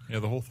sense. Yeah,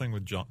 the whole thing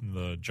with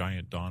the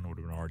giant Dawn would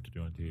have been hard to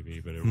do on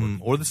TV, but it worked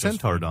Or the just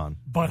Centaur fine. Dawn.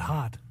 But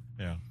hot.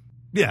 Yeah.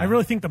 Yeah, I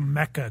really think the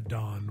Mecha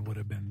Dawn would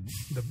have been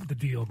the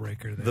deal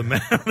breaker there.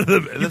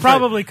 the You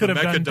probably could have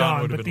The done Mecha Dawn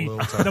Dawn, would but have the been a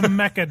little tough.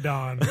 Mecha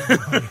Dawn,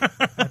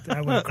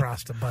 that would have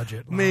crossed the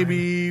budget line.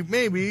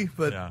 maybe,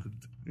 but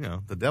Yeah.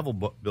 The devil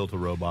built a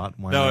robot.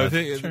 Why No, not?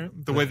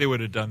 the way they would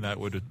have done that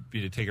would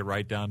be to take it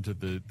right down to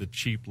the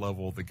cheap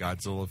level of the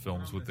Godzilla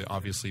films with the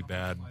obviously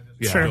bad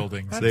Sure.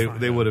 buildings.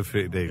 They would have.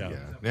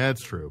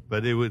 That's true,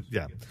 but it would.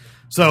 Yeah.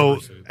 So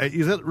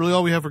is that really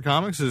all we have for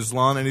comics? Is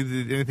Lon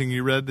anything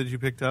you read that you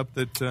picked up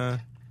that?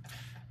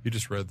 You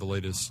just read the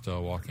latest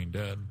Walking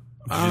Dead.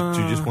 Do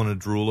you just want to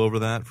drool over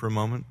that for a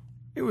moment?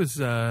 It was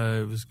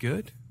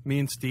good. Me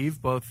and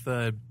Steve both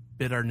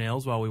bit our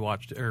nails while we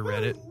watched or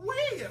read it.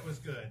 It was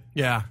good.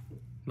 Yeah,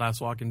 Last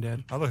Walking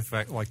Dead. I like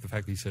the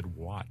fact that he said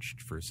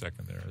 "watched" for a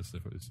second there, as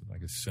if it was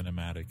like a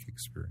cinematic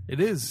experience. It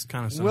is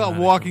kind of Well,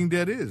 Walking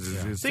Dead is.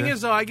 Thing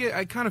is, though, I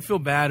kind of feel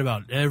bad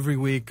about every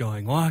week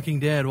going Walking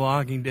Dead.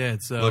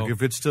 So look,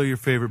 if it's still your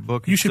favorite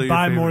book, You it's still should your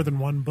buy favorite. more than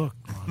one book.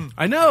 Ron.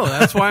 I know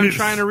that's why I'm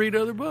trying to read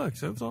other books.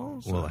 That's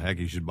all. So. Well, heck,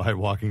 you should buy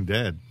Walking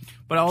Dead.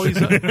 But all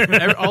these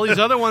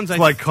other ones, It's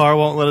like Carr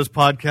won't let us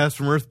podcast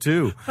from Earth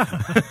 2.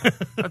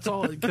 that's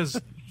all because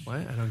what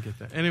I don't get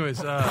that.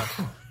 Anyways,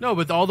 no,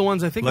 but all the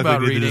ones I think Luckily,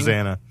 about neither reading, does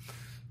Anna.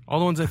 all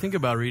the ones I think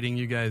about reading,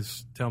 you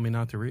guys tell me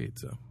not to read.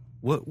 So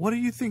What are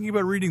you thinking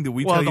about reading that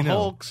we well, tell the you no?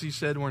 Hulks you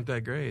said weren't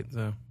that great.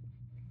 So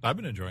I've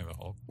been enjoying the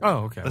Hulk. Oh,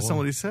 okay. That's not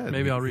what he said.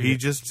 Maybe I'll read he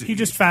it. He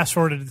just fast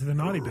forwarded to the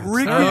naughty bits.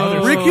 Rick,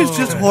 Oh. Rick is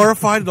just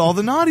horrified at all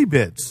the naughty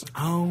bits.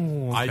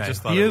 Oh, okay. I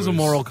just thought he it is a was-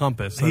 moral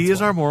compass. He that's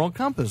is why. our moral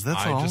compass.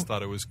 That's all. I just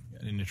thought it was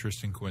an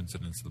interesting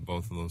coincidence that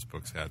both of those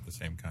books had the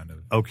same kind of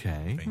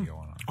Okay. thing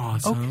going on.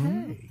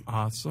 Awesome. Okay.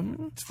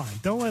 Awesome. It's fine.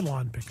 Don't let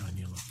Lon pick on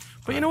you. Lon.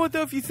 But you know what,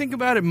 though? If you think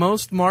about it,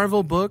 most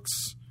Marvel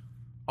books,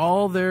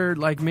 all their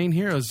main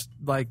heroes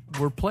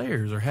were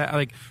players, or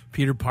like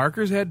Peter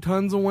Parker's had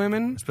tons of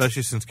women.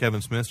 Especially since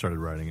Kevin Smith started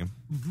writing him.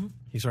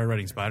 He started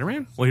writing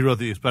Spider-Man. Well, he wrote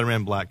the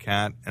Spider-Man Black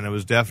Cat, and it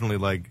was definitely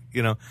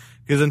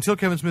because until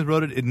Kevin Smith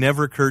wrote it, it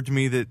never occurred to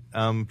me that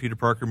Peter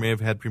Parker may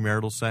have had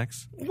premarital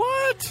sex.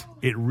 What?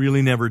 It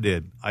really never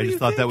did. I are just you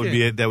thought that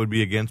thinking? would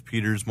be against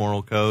Peter's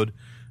moral code.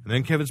 And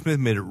then Kevin Smith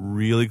made it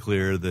really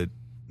clear that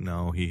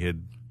no, he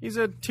had. He's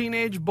a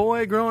teenage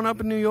boy growing up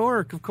in New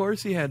York. Of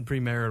course, he had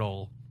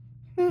premarital.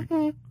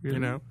 You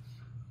know.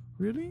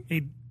 Really?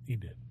 He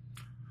did.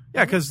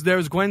 Yeah, because there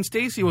was Gwen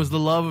Stacy was the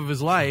love of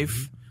his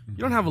life. You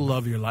don't have a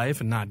love of your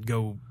life and not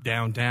go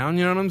downtown.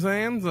 You know what I'm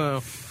saying?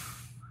 So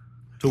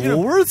To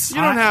Woolworths?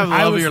 you don't have the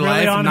I love was of your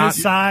really life. on and not,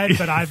 his side,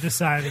 but I've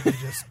decided to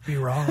just be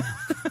wrong.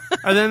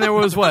 And then there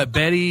was what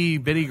Betty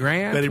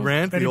Grant, Betty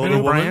Brandt, Betty the older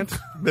Boop. woman. Brandt.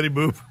 Betty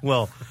Boop.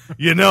 Well,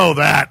 you know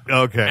that.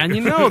 Okay. and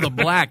you know the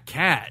Black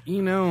Cat.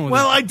 You know.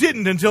 well, I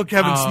didn't until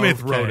Kevin Oh,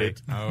 Smith okay. wrote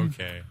it.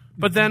 Okay.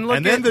 but then look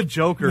And then at the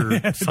Joker.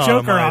 The saw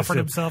Joker him, I offered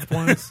assume. himself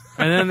once.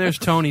 and then there's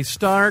Tony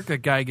Stark. That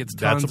guy gets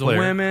That's tons a of player.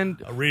 women.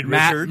 Reed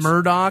Matt Richards.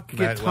 Murdock get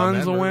Matt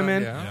tons of Murdock,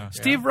 women. yeah.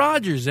 Steve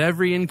Rogers,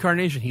 every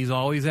incarnation, he's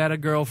always had a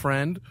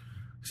girlfriend.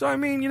 So I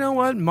mean, you know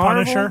what,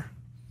 Marvel, Punisher.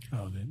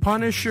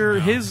 Punisher,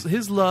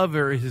 his love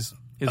or his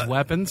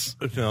weapons.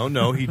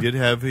 No, he did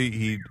have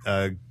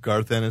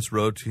Garth Ennis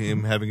wrote to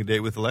him having a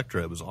date with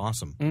Elektra. It was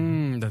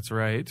awesome. That's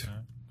right.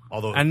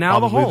 Although And now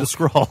the probably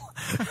Hulk.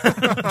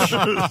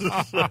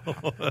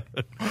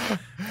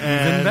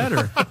 Even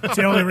better. It's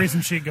the only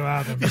reason she'd go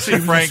out. You see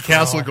Frank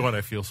Castle going,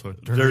 I feel so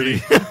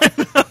dirty.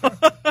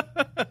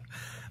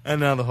 And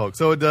now the Hulk.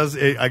 So it does.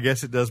 I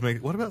guess it does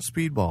make. What about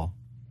Speedball?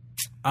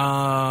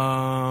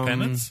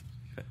 Penance?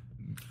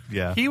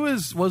 Yeah.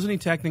 Wasn't he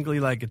technically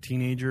like a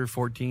teenager,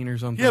 14 or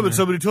something? Yeah, but or-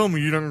 somebody told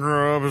me you don't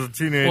grow up as a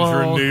teenager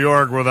Well- in New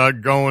York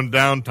without going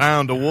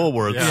downtown to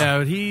Woolworths. Yeah,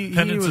 but he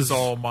Penance was is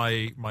all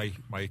my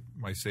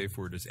safe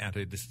word is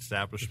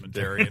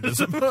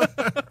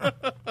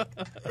anti-establishmentarianism.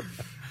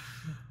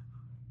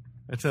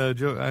 It's a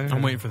joke.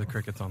 I'm waiting for the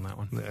crickets on that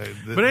one.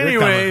 But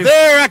anyways-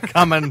 they're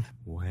coming.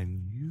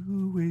 When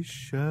you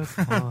wish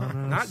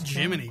upon Not us.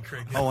 Jiminy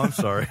Cricket. Oh, I'm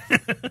sorry.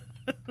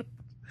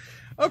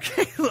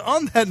 Okay,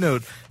 on that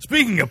note,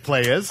 speaking of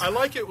players, I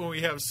like it when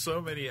we have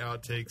so many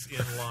outtakes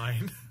in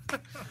line.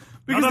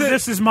 None of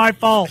this is my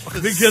fault.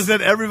 because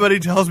then everybody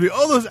tells me,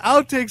 "Oh, those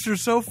outtakes are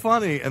so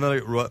funny," and then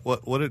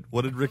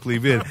what did Rick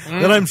leave in?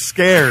 Then I'm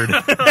scared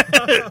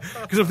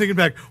because I'm thinking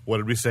back. What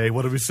did we say?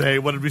 What did we say?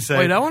 What did we say?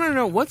 Wait, I want to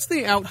know what's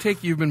the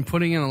outtake you've been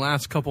putting in the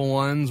last couple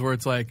ones where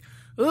it's like,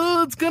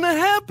 oh, it's gonna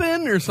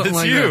happen or something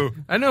It's like you.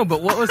 that. I know,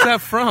 but what was that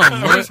from?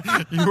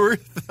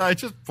 I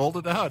just pulled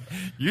it out.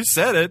 You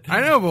said it.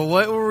 I know, but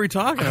what were we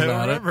talking I don't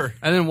about? remember.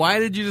 And then why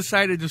did you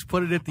decide to just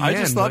put it at the I end?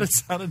 just thought What- it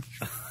sounded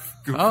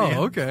goofy. Oh, and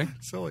okay.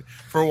 silly.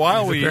 For a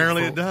while,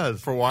 Apparently it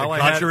does. For a while, it I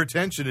caught had your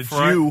attention. It's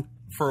for, you.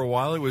 For a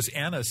while, it was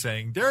Anna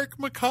saying, "Derek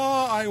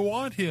McCaw, I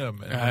want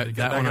him." And I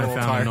got that one a I little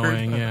found tired.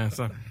 annoying. Yeah.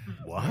 So.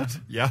 What?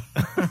 Yeah.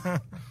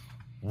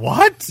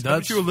 What? That's-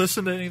 Don't you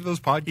listen to any of those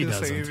podcasts I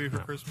doesn't. gave you for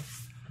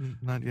Christmas?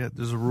 Not yet.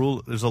 There's a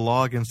rule. There's a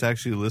law against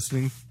actually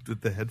listening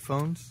with the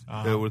headphones,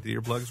 with the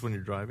earplugs when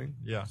you're driving.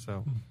 Yeah.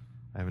 So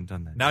I haven't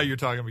done that. Now you're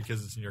talking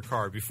because it's in your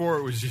car. Before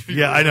it was you.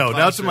 Yeah, I know.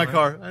 Now it's in my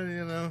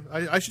classroom,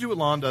 car. I should do what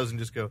Lon does and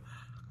just go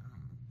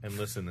and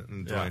listen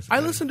and Yeah. I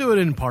listen to it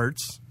in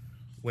parts.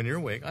 when you're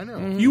awake. I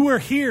know. You were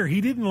here.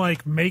 He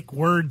didn't make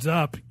words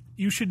up.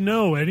 You should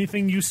know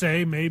anything you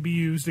say may be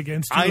used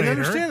against you I later.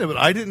 understand it, but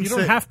I didn't. You say,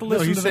 don't have to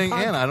listen No, he's to the saying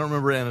podcast. Anna. I don't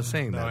remember Anna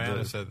saying No, that.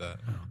 Anna said that.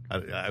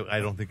 I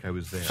don't think I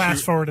was there.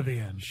 Fast forward to the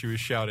end. She was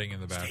shouting in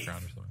the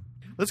background or something.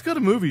 Let's go to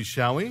movies,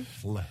 shall we?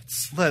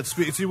 Let's. Let's.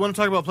 So you want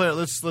to talk about player?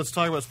 Let's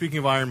talk about. Speaking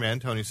of Iron Man,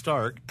 Tony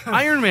Stark.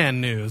 Iron Man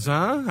news,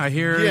 huh? I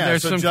hear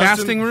there's so some Justin-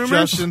 casting rumors.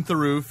 Justin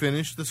Theroux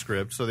finished the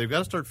script, so they've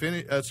got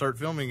to start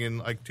filming in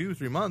like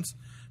 2-3 months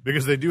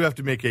because they do have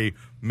to make a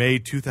May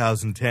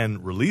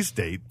 2010 release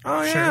date.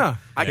 Oh yeah,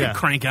 I Yeah. could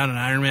crank out an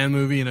Iron Man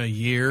movie in a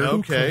year.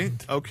 Okay.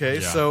 Yeah.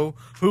 So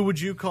who would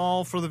you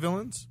call for the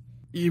villains?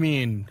 You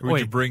mean Who would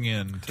you wait? bring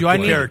in? Do I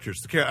The need- characters?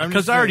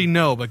 Because I already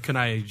know, but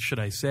should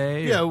I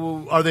say? Yeah.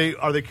 Well, are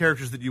they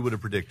characters that you would have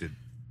predicted?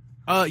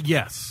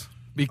 Yes.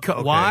 Because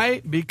Okay.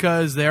 why?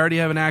 Because they already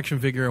have an action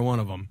figure in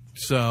one of them.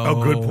 So.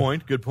 Oh, good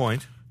point. Good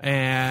point.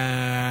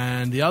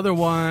 And the other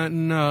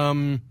one,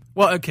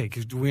 well, okay,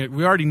 because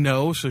we already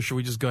know. So should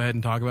we just go ahead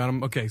and talk about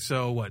them? Okay.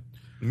 So what?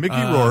 Mickey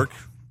Rourke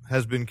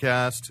has been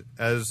cast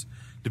as,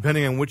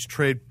 depending on which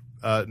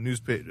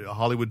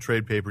Hollywood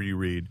trade paper you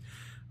read,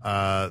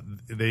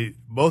 they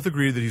both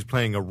agree that he's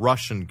playing a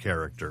Russian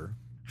character.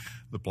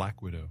 The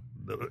Black Widow.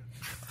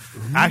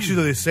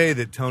 Actually, they say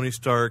that Tony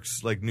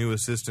Stark's like new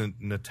assistant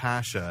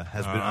Natasha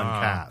has been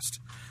uncast.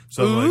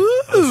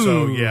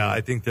 So yeah,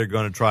 I think they're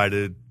going to try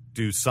to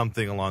do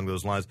something along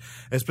those lines,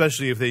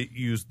 especially if they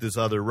use this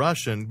other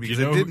Russian. Because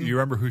you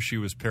remember who she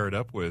was paired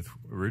up with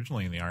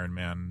originally in the Iron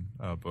Man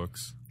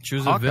books? She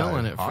was Hawkeye. a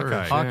villain at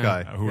first.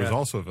 Hawkeye, Who was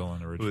also a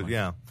villain originally.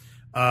 Yeah.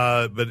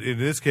 But in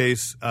this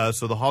case,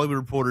 so the Hollywood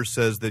Reporter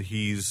says that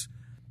he's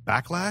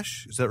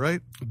Backlash. Is that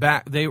right?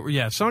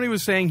 Somebody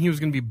was saying he was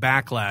going to be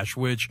Backlash,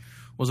 which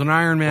was an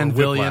Iron Man Or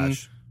villain.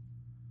 Whiplash.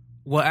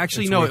 Well,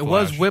 actually, It's no, it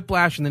was Whiplash.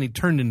 Whiplash, and then he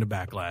turned into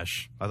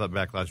Backlash. I thought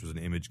Backlash was an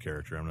Image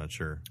character. I'm not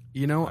sure.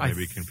 You know, I may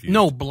be confused.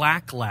 No,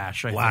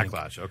 Blacklash. I think.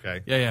 Blacklash. Okay.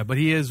 Yeah, but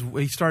he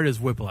started as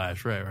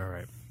Whiplash.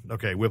 Right.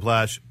 Okay.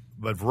 Whiplash.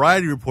 But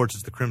Variety reports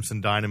it's the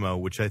Crimson Dynamo,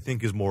 which I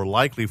think is more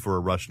likely for a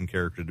Russian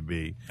character to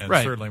be. And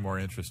Right. certainly more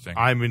interesting.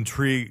 I'm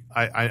intrigued.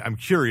 I'm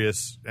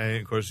curious. And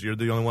of course, you're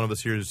the only one of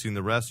us here who's seen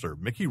the wrestler,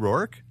 Mickey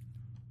Rourke.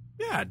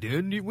 Yeah,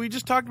 dude. We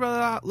just talked about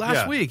that last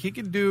Yeah. week. He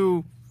could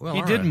do. Well,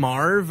 he all did right.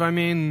 Marv. I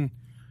mean,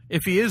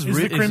 if he is, Is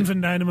the Crimson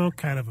Dynamo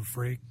kind of a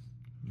freak?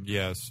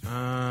 yes.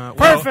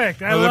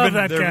 Perfect. I love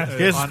that cast.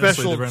 His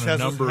Honestly, there have been a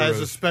number has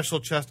of- a special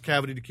chest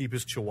cavity to keep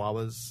his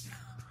chihuahuas.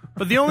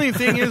 But the only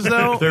thing is,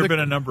 though, There have been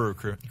a number of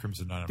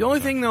Crimson Dynamo. the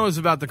only thing though is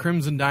about the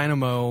Crimson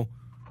Dynamo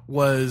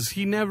was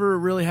he never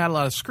really had a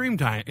lot of screen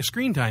time.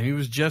 He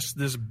was just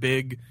this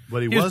big.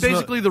 But he was was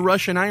basically the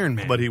Russian Iron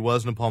Man. But he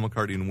was in a Paul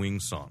McCartney and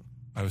Wings song.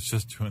 I was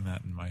just doing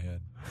that in my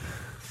head.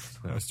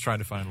 I was trying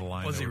to find a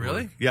line. Was that he would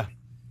really? work. Yeah.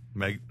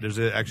 There's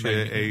actually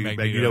a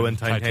Magneto and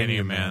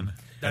Titanium Man.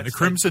 And the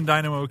Crimson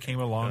Dynamo came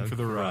along for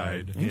the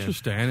ride.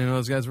 Interesting. I didn't know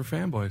those guys were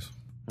fanboys.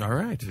 All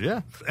right.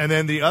 Yeah. And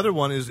then the other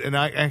one is, and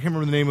I can't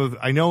remember the name of,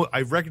 I know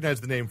I recognize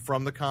the name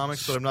from the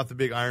comics, but I'm not the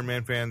big Iron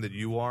Man fan that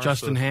you are.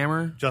 Justin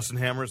Hammer. Justin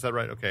Hammer, is that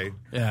right? Okay.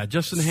 Yeah,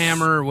 Justin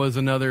Hammer was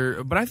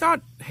another. But I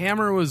thought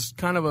Hammer was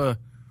kind of a.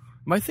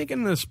 Am I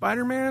thinking the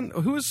Spider-Man?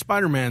 Who was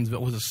Spider-Man's?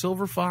 Was it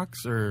Silver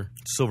Fox or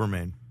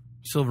Silvermane.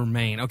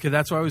 Silvermane? Okay,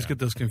 that's why I always get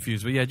those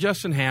confused. But yeah,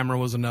 Justin Hammer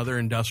was another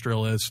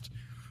industrialist.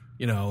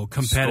 You know,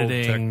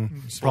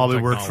 competing.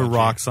 Probably worked for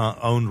Roxxon,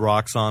 owned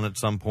Roxxon at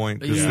some point.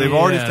 Because Yeah. they've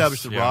already Yes.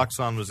 established that Yeah.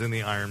 Roxxon was in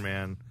the Iron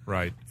Man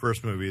Right.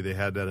 first movie. They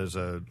had that as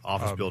an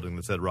office building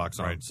that said Roxxon.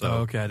 right. So, Oh,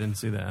 okay, I didn't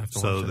see that. I have to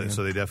watch it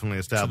so they definitely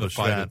It's in the established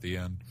fight that. at the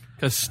end.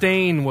 because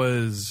Stain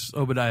was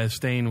Obadiah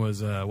Stane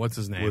was what's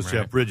his name? Was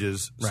right? Jeff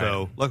Bridges. Right.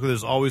 So luckily,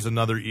 there's always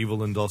another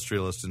evil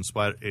industrialist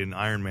in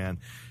Iron Man,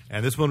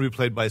 and this one will be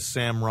played by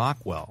Sam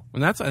Rockwell.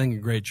 And that's I think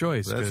a great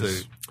choice. That's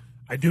 'cause-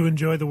 I do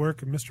enjoy the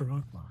work of Mr.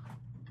 Rockwell.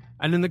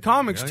 And in the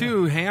comics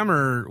too,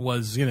 Hammer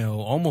was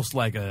almost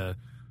like a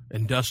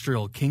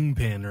industrial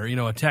kingpin or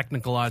a A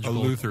technological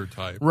Luther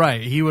type.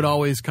 Right. He would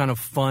always kind of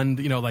fund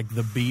like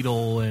the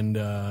Beetle and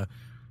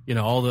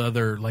all the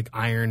other like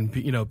iron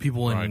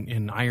people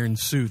in iron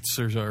suits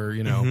or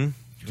To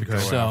go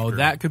So after.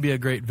 that could be a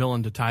great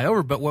villain to tie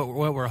over. But what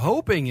we're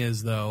hoping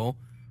is though,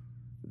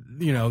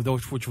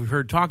 which we've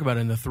heard talk about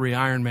in the three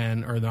Iron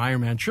Man or the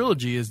Iron Man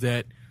trilogy is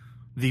that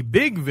the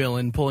big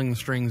villain pulling the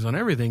strings on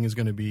everything is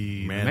going to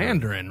be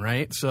Mandarin,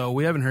 right? So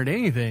we haven't heard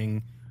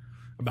anything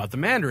about the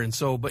Mandarin.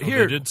 So, but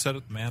here they did set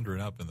up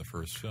Mandarin up in the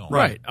first film.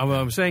 right. What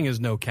I'm saying is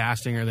no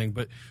casting or anything.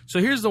 But so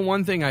here's the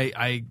one thing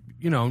I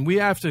and we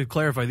have to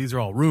clarify these are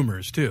all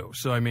rumors too.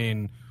 So I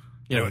mean,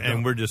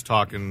 and we're just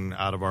talking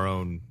out of our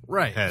own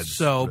right. heads.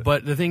 So,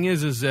 but the thing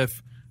is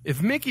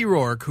if Mickey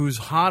Rourke, who's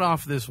hot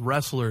off this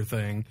wrestler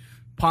thing,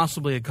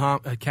 possibly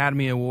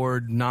Academy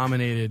Award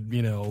nominated,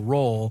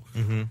 role,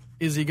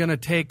 is he going to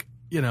take,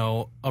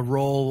 a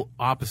role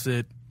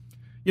opposite?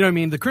 You know what I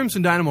mean? The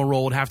Crimson Dynamo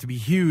role would have to be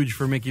huge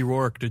for Mickey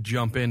Rourke to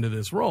jump into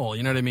this role.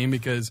 You know what I mean?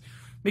 Because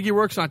Mickey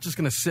Rourke's not just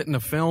going to sit in a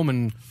film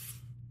and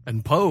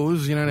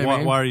pose. You know what I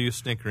mean? why are you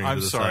snickering? I'm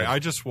to the sorry. side? I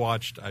just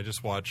watched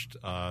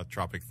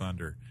Tropic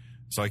Thunder,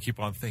 so I keep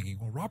on thinking,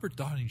 well, Robert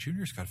Downey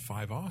Jr.'s got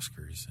 5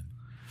 Oscars.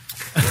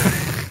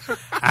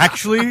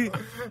 Actually,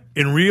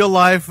 in real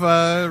life,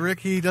 Rick,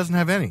 he doesn't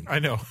have any. I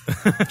know.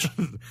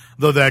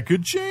 Though that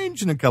could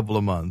change in a couple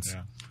of months.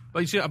 Yeah. But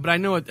you see, but I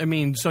know it. I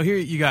mean, so here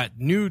you got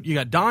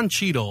Don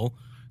Cheadle,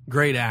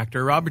 great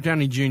actor, Robert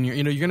Downey Jr.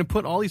 You're going to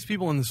put all these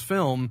people in this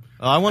film.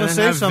 I want to and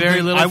say have something.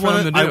 Very little I for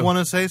them to do. want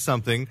to say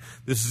something.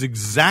 This is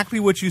exactly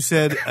what you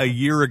said a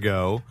year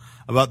ago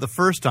about the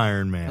first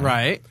Iron Man.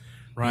 Right.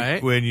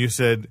 When you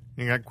said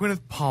you got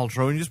Gwyneth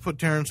Paltrow and you just put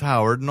Terrence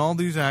Howard and all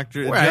these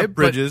actors, Right, Jeff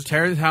Bridges, but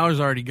Terrence Howard's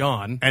already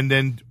gone. and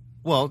then.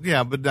 Well,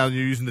 yeah, but now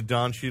you're using the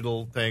Don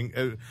Cheadle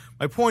thing.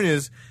 My point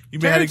is,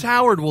 Terrence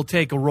Howard will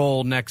take a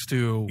role next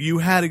to. you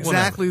had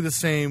exactly the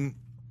same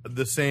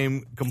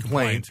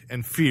complaint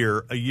and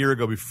fear a year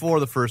ago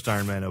before the first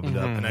Iron Man opened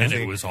up, and And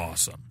it was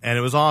awesome. and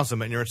it was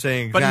awesome. And you're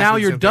saying, But exactly now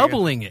the you're same thing.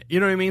 doubling it. You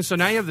know what I mean? So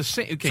now you have the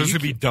same. Okay, So this you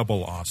would be keep,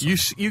 double awesome.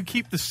 you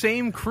keep the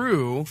same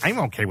crew. I'm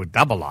okay with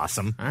double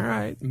awesome. All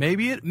right,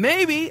 maybe It's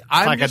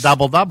I'm like just, a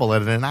double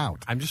in and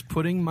out. I'm just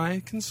putting my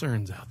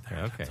concerns out there.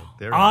 Okay,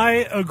 there. we go. I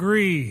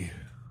agree.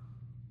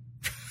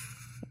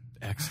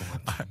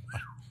 Excellent.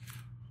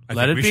 I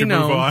Let think it we be should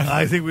known. move on.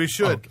 I think we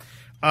should.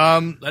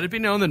 Let it be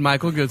known that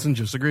Michael Goodson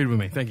just agreed with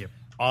me. Thank you.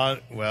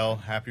 Well,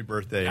 happy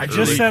birthday. I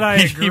just said I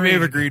agree. He may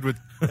have agreed with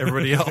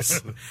everybody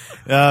else.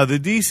 On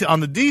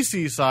the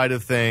DC side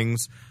of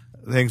things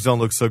don't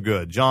look so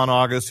good. John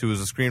August, who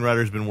is a screenwriter,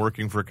 has been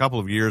working for a couple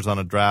of years on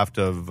a draft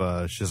of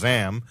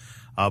Shazam.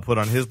 Put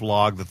on his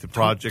blog that the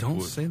project.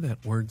 Don't say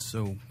that word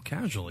so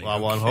casually.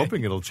 Well, I'm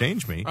hoping it'll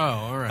change me. Oh,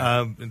 all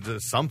right. Into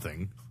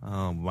something.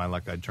 Oh, my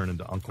luck! I'd turn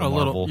into Uncle A Marvel.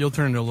 little. You'll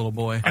turn into a little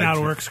boy. An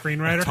out-of-work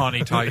screenwriter.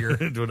 Tawny Tiger.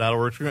 Do an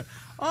out-of-work screen.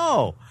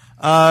 Oh,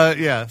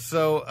 yeah.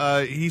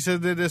 So he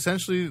said that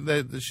essentially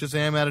the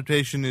Shazam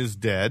adaptation is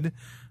dead.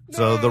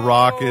 So The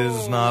Rock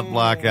is not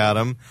Black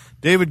Adam.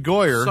 David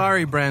Goyer.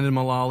 Sorry, Brandon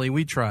Mullally.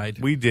 We tried.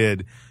 We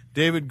did.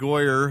 David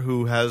Goyer,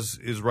 who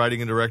is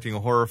writing and directing a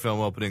horror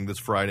film opening this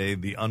Friday,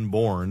 The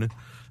Unborn.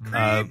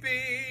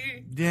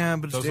 Yeah,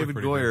 but it's Those look David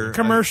pretty Goyer. good.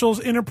 Commercials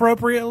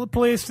inappropriately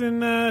placed in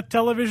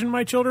television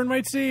my children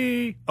might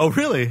see. Oh,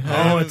 really?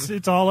 Oh,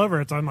 it's all over.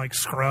 It's on like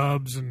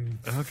Scrubs and.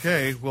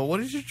 Okay. Well, what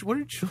are your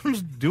children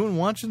doing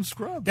watching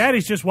Scrubs?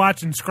 Daddy's just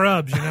watching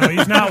Scrubs. You know,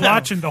 he's not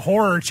watching the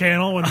horror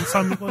channel when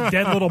some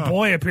dead little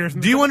boy appears.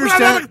 Do you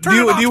understand? Do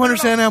you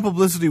understand how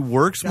publicity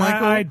works,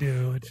 Michael? I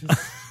do. It's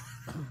just,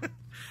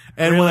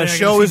 And Really? when I a gotta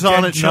show see is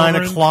on dead at 9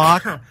 children?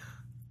 o'clock,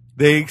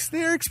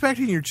 they're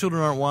expecting your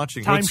children aren't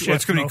watching. Time What's- shift.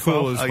 What's going to be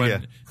cool mofo. is Oh, when yeah.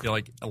 you're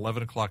like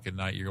 11 o'clock at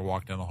night, you're going to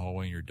walk down the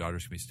hallway and your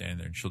daughter's going to be standing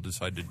there and she'll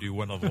decide to do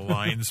one of the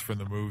lines from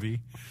the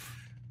movie.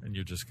 And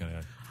you're just going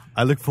to.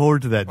 I look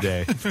forward to that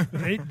day.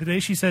 the day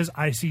she says,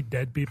 "I see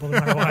dead people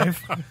in my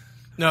life."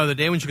 No, the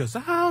day when she goes,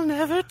 I'll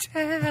never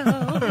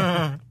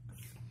tell.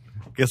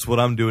 Guess what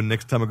I'm doing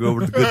next time I go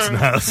over to the Goodson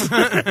house?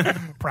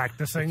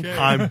 Practicing.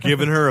 I'm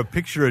giving her a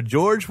picture of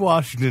George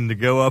Washington to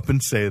go up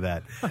and say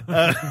that.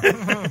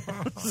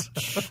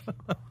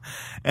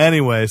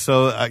 Anyway,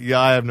 so I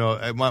have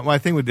no. My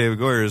thing with David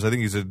Goyer is I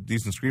think he's a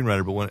decent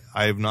screenwriter, but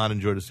I have not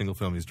enjoyed a single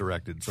film he's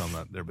directed, so I'm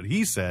not there. But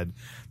he said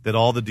that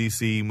all the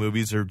DC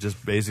movies are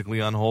just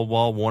basically on hold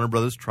while Warner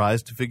Brothers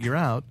tries to figure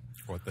out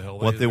What the hell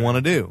what they want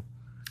to do.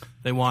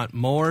 They want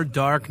more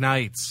Dark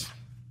Knights.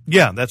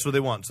 Yeah, that's what they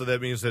want. So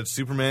that means that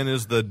Superman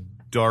is the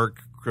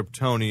dark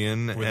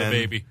Kryptonian with and a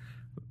baby.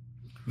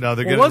 No,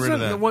 they're Well, getting rid of wasn't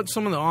that. what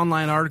some of the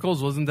online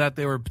articles wasn't that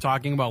they were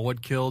talking about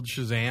what killed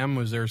Shazam?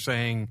 Was they're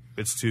saying?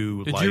 It's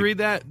too. Did light. you read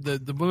that? The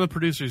one of the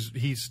producers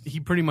he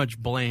pretty much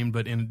blamed,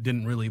 but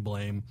didn't really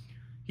blame.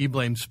 He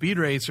blamed Speed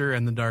Racer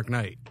and The Dark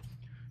Knight,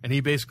 and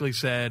he basically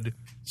said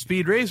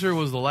Speed Racer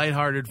was the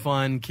lighthearted,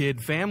 fun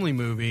kid family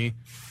movie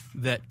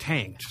that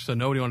tanked, so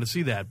nobody wanted to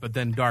see that. But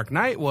then Dark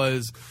Knight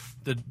was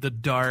the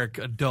dark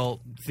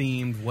adult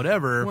themed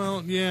whatever.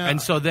 Well, yeah.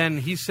 And so then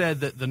he said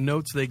that the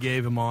notes they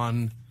gave him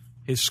on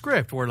his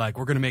script were like,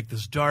 we're going to make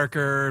this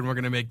darker and we're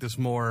going to make this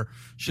more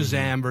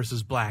Shazam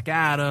versus Black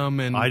Adam.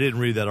 And I didn't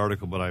read that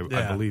article, but I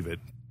Yeah. believe it.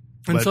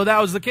 and but- so that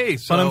was the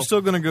case. But So- I'm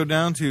still going to go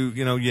down to,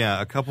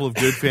 a couple of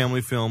good family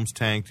films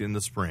tanked in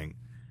the spring.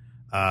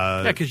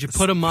 Yeah, 'cause you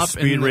put 'em up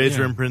Speed and- Racer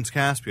yeah. and Prince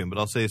Caspian. But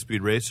I'll say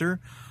Speed Racer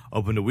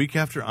opened a week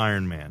after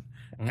Iron Man.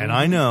 Mm-hmm. And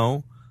I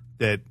know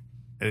that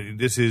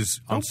this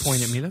is... Don't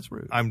point at me, that's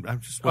rude. I'm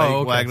just Oh,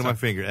 okay, wagging my sorry.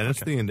 finger, and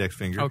it's the index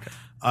finger. Okay.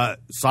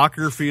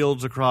 Soccer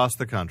fields across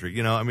the country.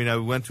 I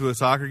went to a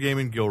soccer game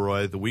in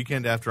Gilroy the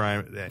weekend after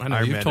Iron I know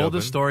Man you've told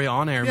this opened. story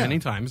on air Yeah. many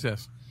times.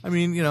 Yes, I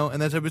mean, and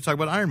that's everybody's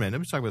talking about Iron Man.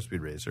 Everybody's talking about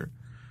Speed Racer.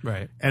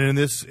 right. And in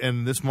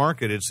this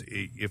market, it's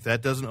if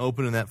that doesn't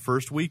open in that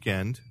first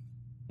weekend,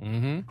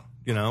 Mm-hmm.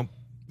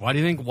 Why do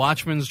you think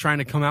Watchmen's trying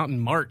to come out in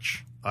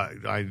March?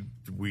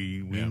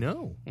 we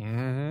know.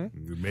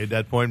 Mm-hmm. We made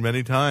that point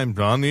many times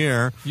on the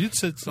air. You'd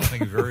said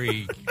something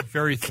very,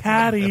 very,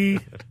 Caddy.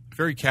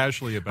 very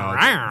casually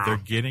about they're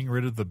getting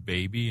rid of the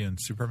baby in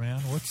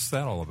Superman. What's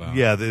that all about?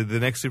 Yeah, the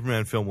next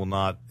Superman film will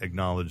not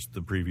acknowledge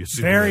the previous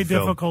Superman Very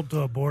film. difficult to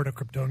abort a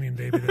Kryptonian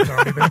baby that's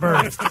already been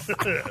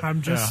birthed.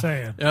 I'm just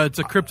saying. It's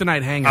a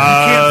kryptonite hanger.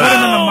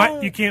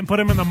 You can't put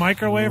him in the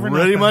microwave or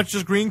Pretty nothing. much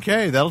just Green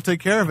K. That'll take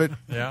care of it.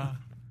 Yeah.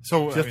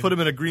 So Just put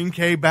him in a Green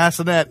K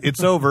bassinet.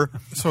 It's over.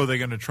 So are they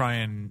going to try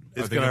and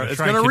It's are they gonna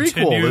try and requel.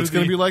 continue It's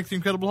gonna the- be like the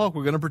Incredible Hulk.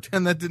 We're gonna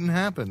pretend that didn't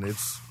happen.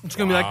 It's It's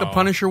going to be like the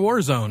Punisher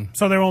Warzone.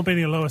 So there won't be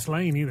any Lois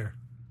Lane either.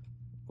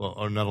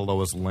 or not a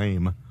Lois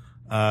lame.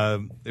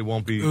 It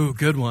won't be. Ooh,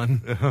 good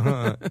one.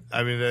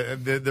 I mean,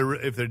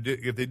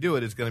 if they do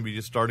it, it's going to be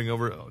just starting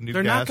over. New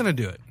They're cast. not going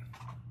to do it.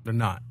 They're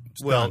not.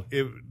 It's Well,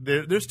 done.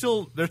 they're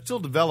still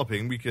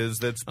developing because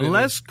that's been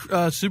Unless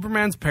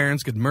Superman's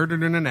parents get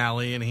murdered in an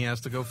alley and he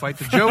has to go fight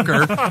the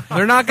Joker,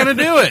 they're not going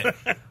to do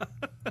it.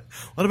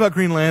 What about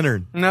Green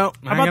Lantern? No,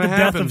 How about the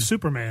death of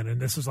Superman?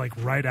 And this is like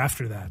right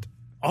after that.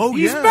 Oh,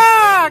 He's yeah.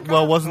 back!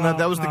 Well, wasn't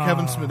that was the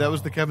Kevin Smith? That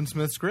was the Kevin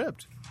Smith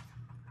script.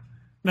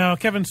 No,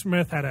 Kevin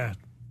Smith had a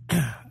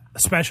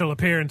special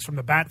appearance from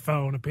the Bat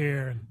Phone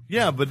appear. And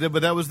Yeah, but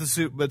that was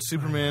but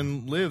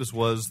Superman Lives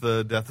was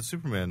the Death of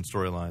Superman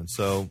storyline.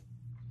 So,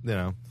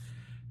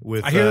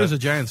 with I hear there's a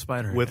giant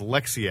spider. with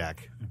Lexiac.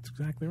 that's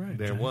exactly right.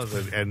 There was,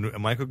 and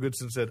Michael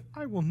Goodson said,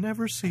 "I will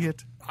never see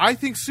it." I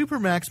think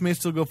Supermax may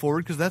still go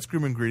forward because that's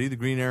grim and gritty, the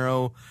Green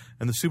Arrow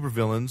and the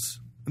supervillains.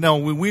 No,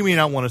 we may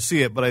not want to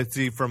see it, but I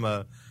see from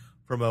a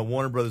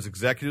Warner Brothers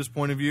executive's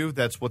point of view,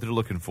 that's what they're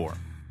looking for.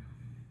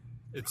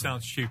 It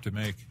sounds cheap to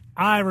make.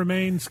 I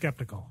remain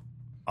skeptical.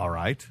 All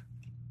right.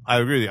 I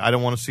agree with you. I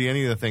don't want to see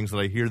any of the things that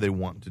I hear they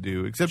want to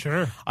do. Except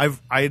Sure. I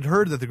had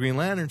heard that the Green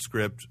Lantern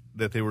script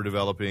that they were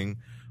developing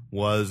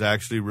was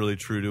actually really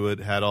true to it.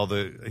 Had all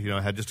the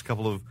had just a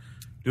couple of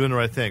doing the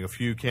right thing, a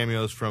few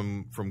cameos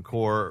from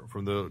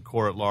the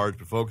core at large,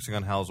 but focusing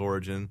on Hal's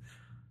origin,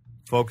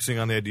 focusing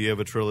on the idea of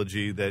a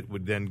trilogy that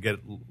would then get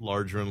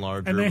larger and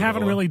larger. And they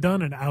haven't really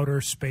done an outer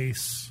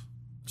space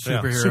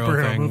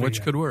superhero thing, movie which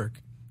yet. could work.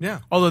 Yeah.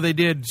 Although they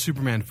did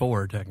Superman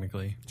 4,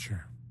 technically.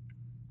 Sure.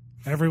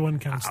 Everyone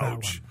counts that one.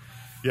 Ouch.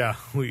 Yeah.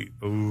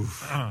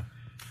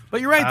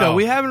 But you're right, though. Ow.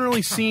 We haven't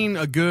really seen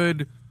a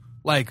good,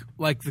 like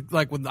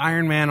with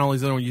Iron Man, all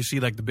these other ones, you see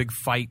like the big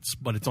fights,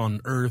 but it's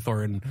on Earth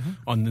or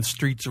on the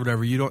streets or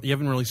whatever. You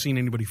haven't really seen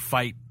anybody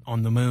fight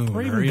on the moon.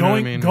 Or even you know what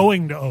I mean?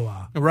 going to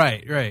Oa.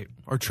 Right.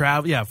 Or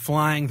travel,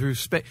 flying through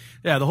space.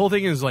 Yeah, the whole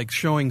thing is like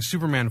showing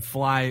Superman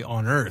fly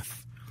on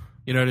Earth.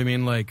 You know what I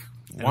mean? Like,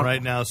 And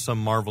right now, some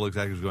Marvel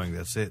executives going,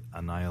 that's it,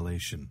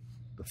 Annihilation,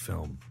 the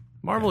film.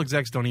 Marvel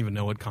execs don't even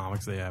know what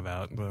comics they have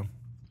out. So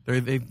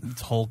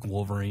it's Hulk,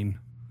 Wolverine.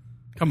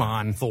 Come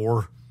on.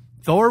 Thor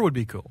would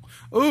be cool.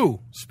 Ooh,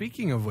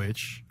 speaking of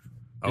which,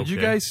 did you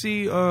Okay. guys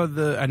see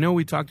I know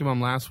we talked about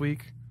them last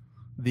week,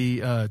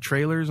 the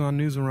trailers on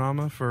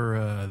Newsarama for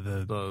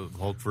The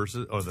Hulk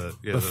versus, or the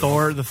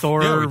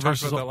Thor Yeah, we talked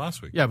versus about that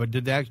last week. Yeah, but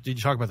did you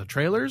talk about the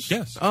trailers?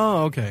 Yes.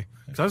 Oh, okay.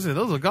 Because I was saying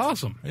those look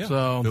awesome. Yeah,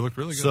 So they look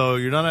really good. So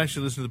you're not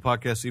actually listening to the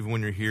podcast even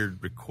when you're here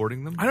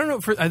recording them? I don't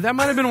know. That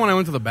might have been when I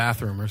went to the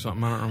bathroom or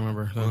something. I don't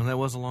remember. So. Well, that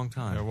was a long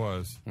time. it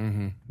was.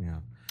 Yeah.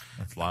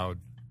 That's loud.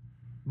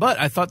 But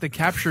I thought they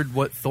captured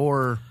what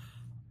Thor.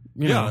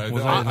 Was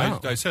all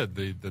about. I said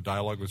the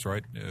dialogue was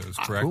right. It was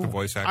correct. Cool. The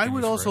voice acting. I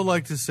would was also correct.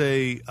 like to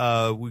say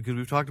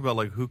we've talked about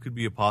like who could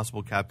be a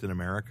possible Captain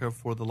America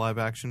for the live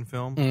action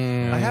film.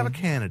 I have a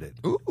candidate,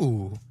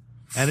 Ooh.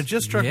 and it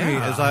just struck me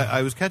Yeah. as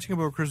I was catching up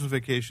over Christmas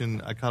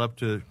vacation. I caught up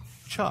to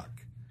Chuck,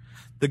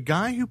 the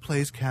guy who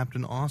plays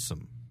Captain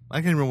Awesome. I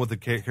can't remember what the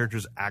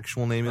character's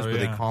actual name is, but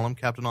they yeah. call him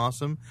Captain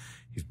Awesome.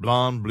 He's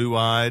blonde,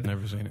 blue-eyed,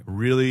 Never seen it.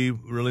 really,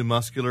 really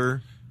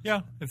muscular.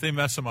 Yeah, if they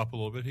mess him up a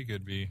little bit, he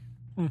could be.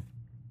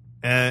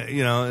 And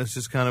it's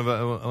just kind of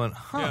I went,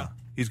 huh. Yeah.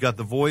 He's got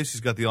the voice.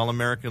 He's got the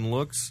all-American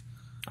looks.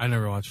 I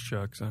never watched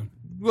Chuck, so.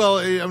 Well,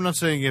 I'm not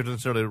saying you have to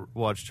necessarily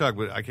watch Chuck,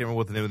 but I can't remember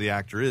what the name of the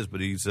actor is. But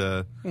he's,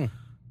 but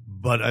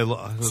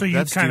So you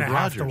that's kind of Steve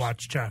have to Rogers.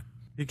 watch Chuck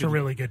to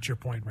really get your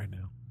point right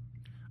now.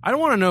 I don't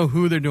want to know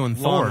who they're doing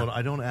Lon, Thor.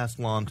 I don't ask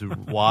Lon to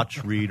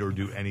watch, read, or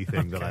do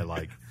anything that I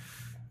like,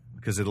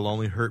 because it'll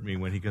only hurt me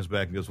when he comes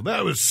back and goes, "Well,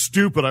 that was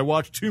stupid. I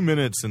watched 2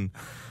 minutes and."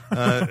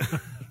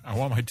 I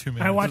want my 2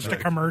 minutes. I watched a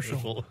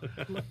commercial.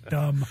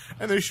 Dumb.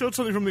 And they showed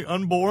something from The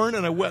Unborn,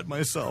 and I wet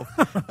myself.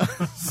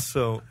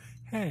 So,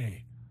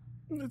 Hey.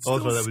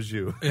 sorry, that was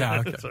you. Yeah,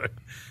 okay. Sorry.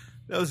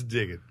 That was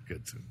dig it.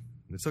 Good.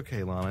 It's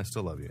okay, Lon. I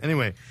still love you.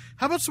 Anyway,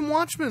 how about some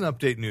Watchmen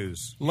update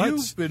news?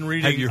 Let's. You've been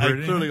reading Have you heard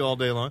clearly anything? all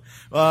day long.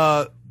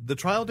 The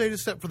trial date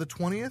is set for the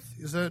 20th.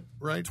 Is that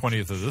right?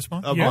 20th of this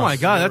month? Of Oh, my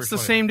month, God. November That's the 20th.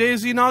 same day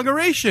as the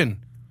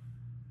inauguration.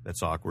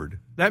 That's awkward.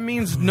 That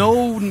means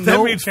no.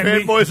 That means can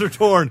we- fanboys are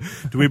torn.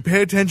 Do we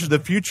pay attention to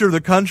the future of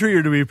the country,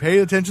 or do we pay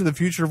attention to the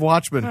future of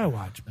Watchmen?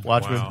 Watchmen.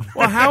 Watchmen. Wow.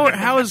 Well,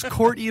 how is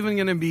court even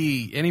going to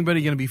be,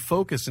 anybody going to be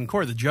focused in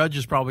court? The judge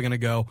is probably going to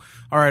go,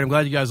 all right, I'm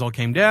glad you guys all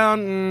came down.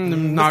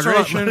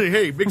 Inauguration.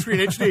 Hey, big screen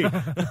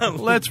HD.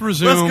 Let's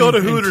resume. Let's go to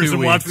in Hooters 2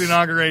 and watch the weeks.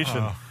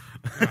 inauguration.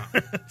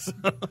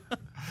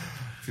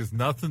 Because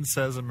nothing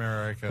says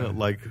America.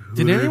 Like Hooters.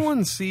 Did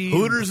anyone see?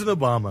 Hooters and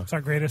Obama? It's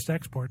our greatest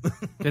export. Did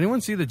anyone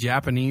see the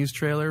Japanese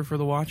trailer for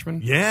The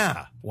Watchmen?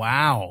 Yeah.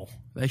 Wow,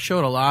 they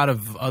showed a lot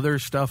of other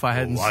stuff I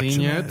hadn't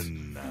seen yet.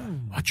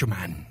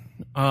 Watchmen.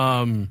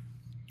 Watchmen.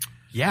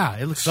 Yeah,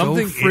 it looks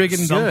Something so friggin'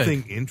 good.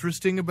 Something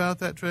interesting about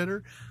that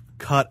trailer.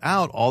 Cut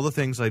out all the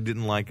things I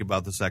didn't like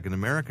about the second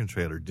American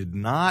trailer. Did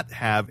not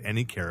have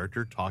any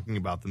character talking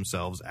about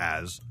themselves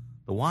as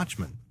the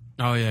Watchmen.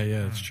 Oh yeah,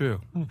 it's true.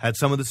 Had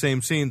some of the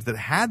same scenes that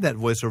had that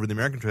voiceover in the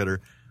American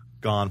trailer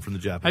gone from the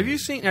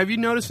Japanese. Have you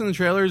noticed in the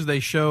trailers they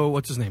show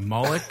what's his name,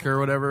 Moloch or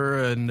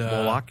whatever, and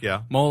Moloch,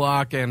 yeah.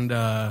 Moloch, and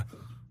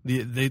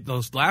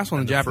those last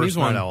one, the the Japanese first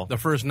Night one, Owl. the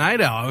first Night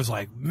Owl. I was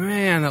like,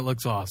 man, that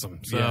looks awesome.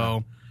 So Yeah.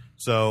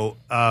 So,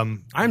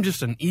 I'm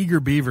just an eager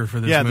beaver for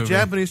this yeah, movie. the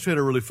Japanese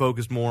trailer really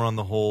focused more on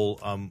the whole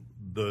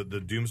the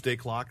doomsday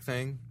clock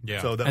thing.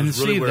 Yeah. So that And was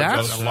really see, where it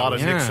that's- was a lot of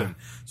yeah. Nixon.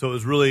 So it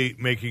was really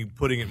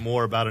putting it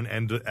more about an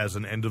end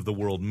of the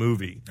world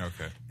movie.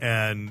 Okay.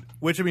 And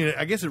which, I mean,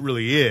 I guess it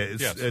really is.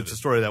 Yes, it it's a is.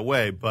 story that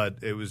way, but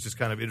it was just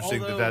kind of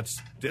interesting Although-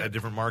 that's a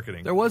different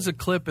marketing. There was a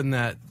clip in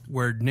that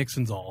where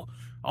Nixon's all,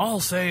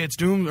 "I'll say it's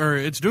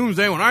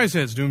doomsday when I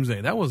say it's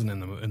doomsday." That wasn't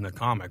in the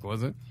comic,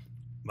 was it?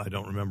 I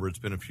don't remember. It's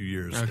been a few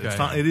years.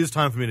 Okay. It is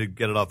time for me to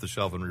get it off the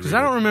shelf and reread Because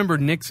I don't remember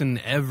Nixon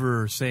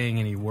ever saying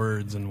any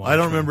words in Watchmen. I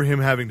don't remember him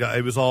having to.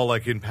 It was all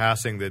like in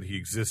passing that he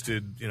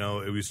existed.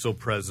 It was still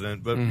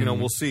president, but Mm-hmm.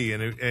 we'll see.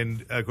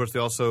 And of course, they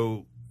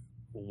also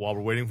while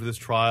we're waiting for this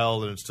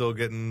trial, and it's still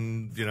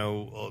getting,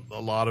 a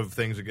lot of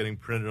things are getting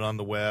printed on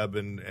the web,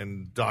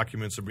 and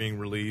documents are being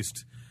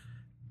released.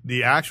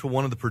 The actual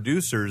one of the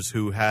producers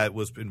who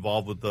was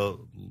involved with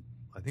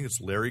I think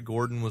it's Larry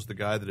Gordon was the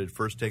guy that had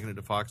first taken it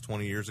to Fox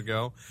 20 years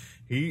ago.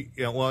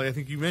 I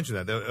think you mentioned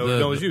that.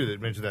 It was you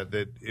that mentioned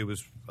that it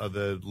was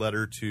the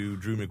letter to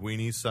Drew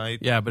McWeeney's site.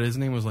 Yeah, but his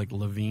name was like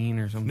Levine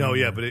or something. No,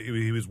 yeah, but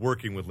he was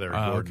working with Larry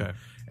Gordon. Okay.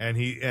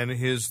 And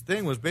his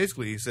thing was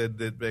basically, he said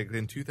that back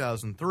in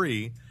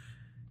 2003,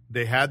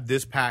 they had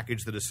this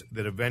package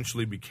that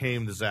eventually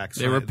became the Zack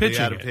Snyder. They were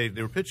pitching it.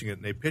 They were pitching it,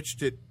 and they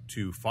pitched it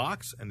to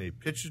Fox, and they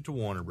pitched it to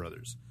Warner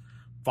Brothers.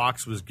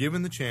 Fox was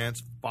given the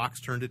chance. Fox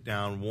turned it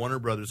down. Warner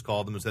Brothers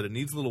called them and said, it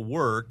needs a little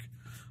work,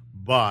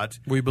 but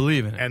we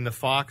believe in it. And the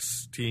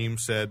Fox team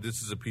said,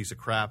 this is a piece of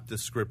crap.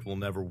 This script will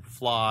never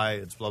fly.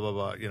 It's blah, blah,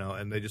 blah,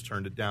 and they just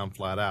turned it down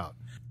flat out.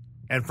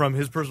 And from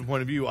his personal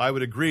point of view, I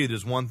would agree.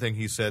 There's one thing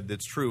he said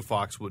that's true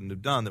Fox wouldn't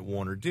have done that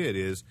Warner did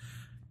is,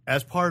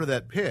 as part of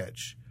that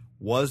pitch,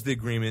 was the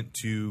agreement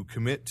to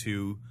commit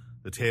to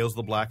the Tales of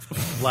the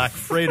Black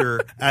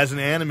Freighter as an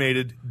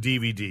animated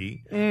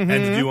DVD and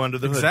to do Under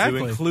the Hood, Exactly.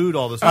 to include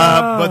all this.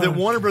 But that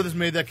Warner Brothers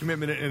made that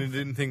commitment and it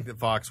didn't think that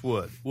Fox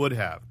would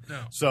have. No.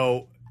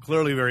 So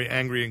clearly very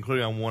angry,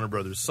 including on Warner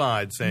Brothers'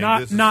 side, saying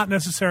not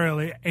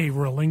necessarily a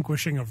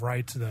relinquishing of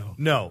rights, though.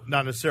 No,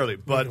 not necessarily.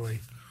 But Legally.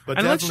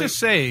 And let's just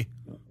say,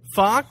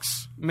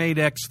 Fox made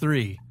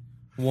X3,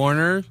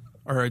 Warner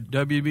or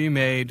WB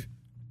made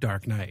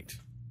Dark Knight.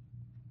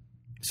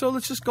 So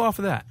let's just go off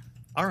of that.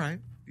 all right.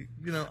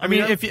 I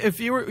mean, if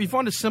you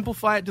wanted to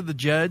simplify it to the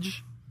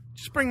judge,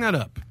 just bring that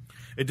up.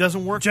 it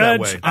doesn't work Judge,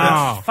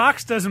 that way.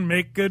 Fox doesn't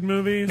make good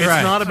movies. It's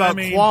Right. not about I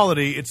mean,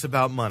 quality; it's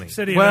about money.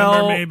 City of Well,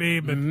 Ember, maybe,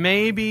 but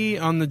maybe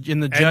in the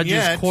And judge's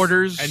yet-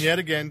 quarters. And yet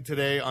again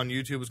today on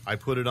YouTube, I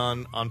put it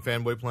on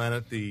Fanboy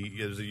Planet.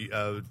 There's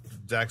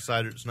Zack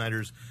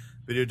Snyder's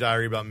video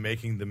diary about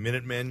making the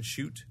Minutemen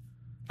shoot.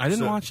 I didn't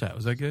so- watch that.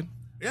 Was that good?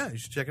 Yeah, you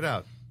should check it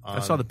out. I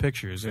saw the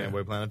pictures. Yeah.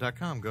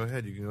 FanboyPlanet.com. Go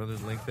ahead. You can go to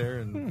the link there,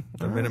 and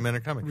the Minutemen are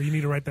coming. you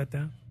need to write that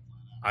down.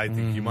 I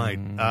think you might.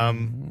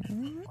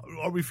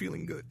 Are we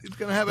feeling good? It's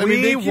going to happen.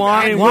 We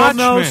want- Hey, Watchmen. we'll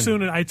know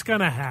soon. It's going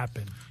to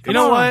happen. You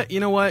know what? You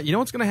know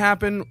what's going to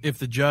happen if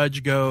the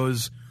judge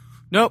goes,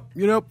 nope,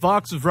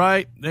 Fox is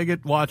right. They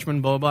get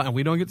Watchmen, blah, blah, and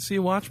we don't get to see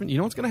Watchmen. You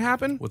know what's going to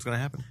happen? What's going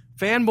to happen?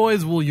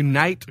 Fanboys will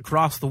unite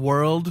across the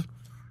world,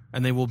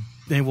 and they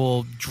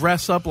will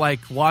dress up like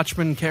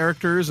Watchmen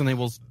characters, and they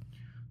will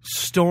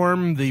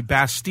storm the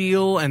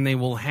Bastille, and they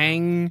will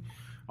hang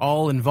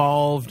all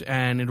involved,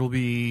 and it'll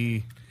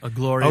be a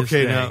glorious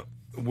Okay, day. now,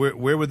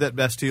 where would that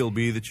Bastille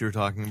be that you're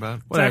talking about?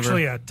 It's Whatever.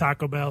 actually a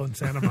Taco Bell in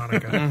Santa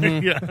Monica.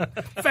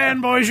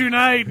 Fanboys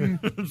unite! And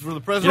For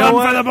the president, You know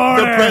what? for the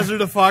border. the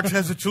president of Fox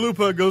has a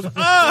chalupa. Goes,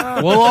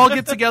 ah! We'll all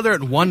get together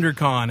at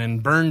WonderCon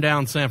and burn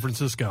down San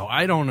Francisco.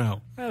 I don't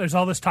know. there's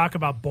all this talk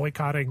about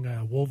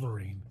boycotting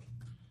Wolverine.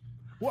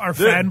 Are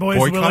They're fanboys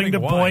willing boycotting to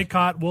why?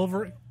 boycott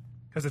Wolverine?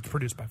 Because it's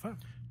produced by Fox.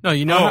 No,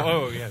 you know.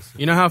 Oh, yes.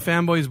 You know how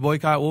fanboys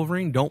boycott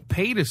Wolverine? Don't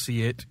pay to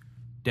see it.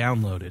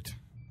 Download it.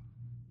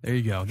 There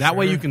you go. That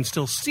way you can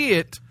still see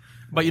it,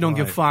 but you don't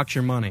give Fox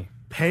your money.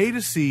 Pay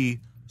to see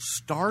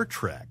Star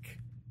Trek,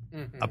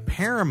 a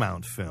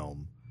Paramount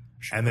film,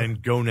 and then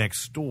go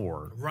next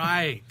door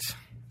Right.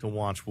 to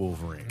watch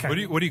Wolverine.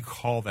 What do you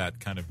call that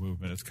kind of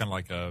movement? It's kind of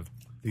like a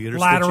Theater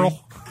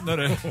Lateral. stitching?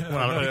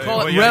 no.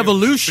 Call it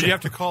revolution. But you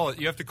have to call it.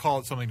 You have to call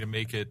it something to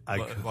make it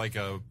like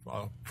a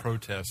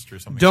protest or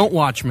something. Don't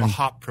Watchmen. A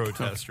hot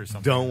protest or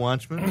something. Don't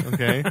Watchmen,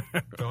 okay?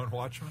 Don't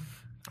Watchmen.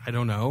 I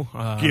don't know.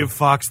 Give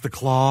Fox the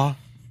claw.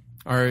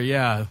 Or,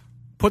 yeah,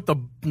 put the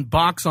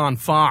box on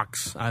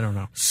Fox. I don't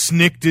know.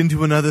 Snicked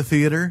into another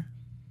theater.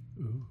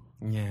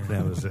 Yeah.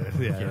 That was it.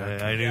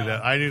 Yeah, I knew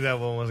that. I knew that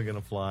one wasn't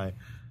going to fly.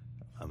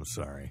 I'm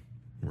sorry.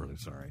 I'm really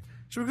sorry.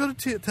 Should we go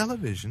to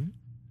television?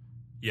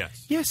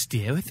 Yes. Yes,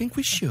 dear. I think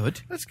we should.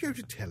 Let's go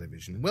to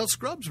television. Well,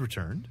 Scrubs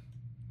returned,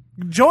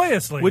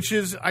 Joyously. which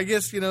is, I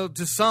guess, to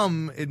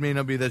some, it may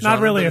not be that not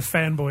genre, really but a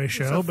fanboy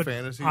show, a but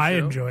fantasy I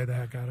show. enjoy the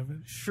heck out of it.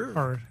 Sure.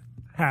 Or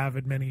have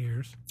in many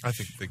years. I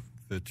think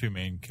the two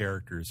main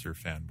characters are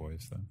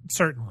fanboys, though.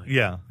 Certainly.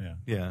 Yeah, Yeah.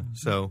 yeah.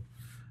 So,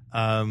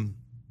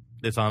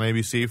 it's on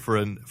ABC for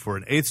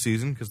an eighth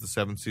season because the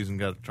seventh season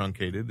got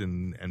truncated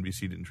and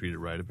NBC didn't treat it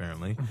right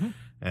apparently,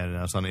 and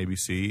now it's on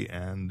ABC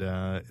and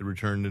it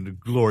returned into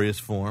glorious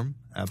form.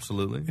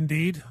 Absolutely.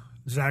 Indeed.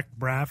 Zach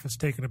Braff has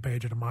taken a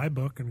page out of my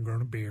book and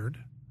grown a beard.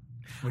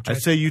 Which I'd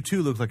say you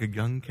too look like a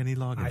young Kenny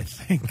Loggins. I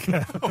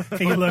think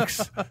he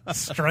looks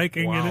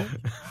striking in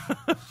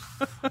it.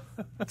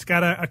 It's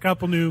got a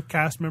couple new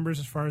cast members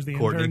as far as the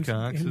Courtney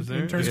interns. Cox is there?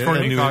 interns. Yeah,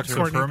 Courtney new Cox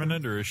intern. a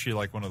permanent, or is she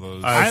like one of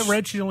those? I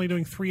read she's only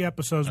doing 3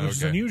 episodes, which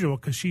is Okay. unusual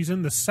because she's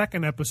in the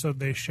second episode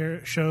they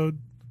showed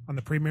on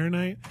the premiere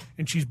night,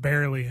 and she's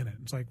barely in it.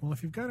 It's like, well,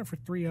 if you've got her for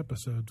 3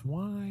 episodes,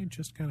 why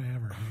just kind of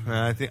have her?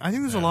 hang? I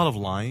think there's a lot of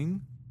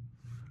lying.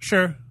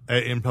 Sure.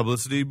 in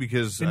publicity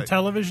because In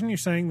television, you're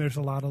saying there's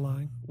a lot of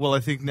lying? well, I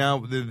think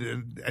now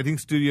I think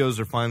studios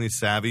are finally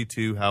savvy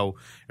to how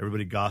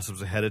everybody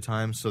gossips ahead of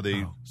time, so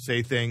they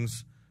say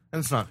things,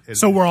 and it's not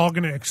So we're all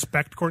going to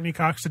expect Courtney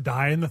Cox to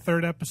die in the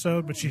 3rd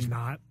episode, but she's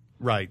not?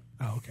 right,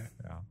 Oh, okay.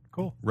 Yeah.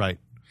 Cool. right.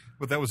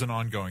 But that was an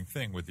ongoing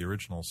thing with the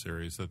original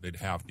series, that they'd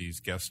have these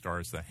guest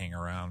stars that hang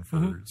around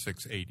for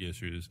 6, 8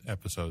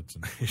 episodes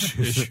and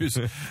issues,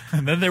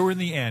 and then they were in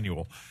the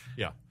annual.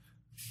 Yeah.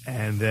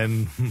 And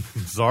then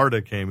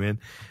Zarda came in,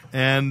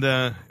 and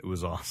it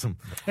was awesome.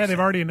 Yeah, they've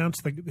already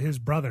announced his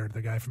brother,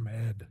 the guy from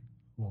Ed,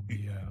 will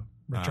be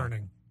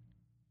returning.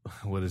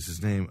 What is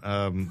his name?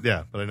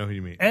 Yeah, but I know who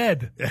you mean.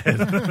 Ed.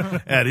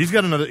 Ed. He's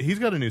got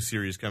a new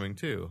series coming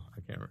too.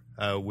 I can't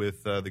remember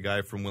with the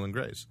guy from Will and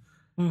Grace,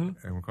 Aaron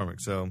McCormick.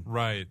 So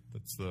Right.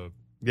 That's the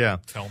yeah,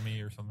 Tell Me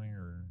or something?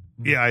 Or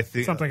yeah. I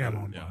think Something I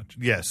won't watch.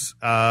 Yes.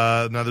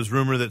 Now there's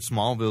rumor that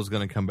Smallville's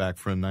going to come back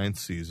for a 9th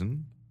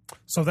season.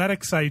 So that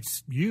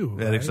excites you.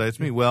 That right? excites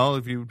me. Well,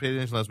 if you paid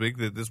attention last week,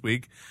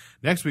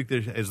 next week there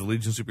is a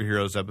Legion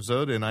Superheroes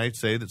episode, and I'd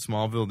say that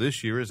Smallville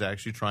this year is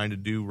actually trying to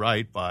do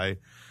right by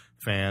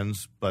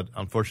fans, but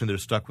unfortunately they're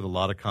stuck with a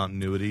lot of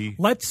continuity.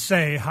 Let's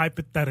say,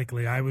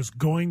 hypothetically, I was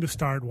going to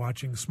start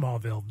watching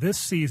Smallville this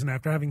season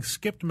after having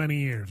skipped many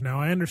years. Now,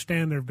 I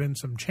understand there have been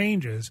some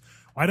changes.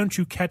 Why don't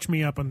you catch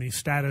me up on the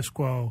status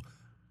quo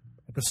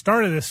at the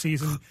start of this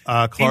season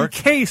Clark,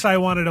 in case I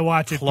wanted to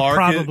watch it?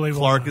 Probably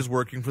Clark will is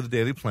working for the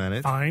Daily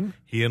Planet. Fine.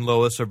 He and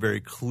Lois are very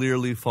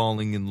clearly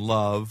falling in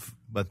love,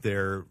 but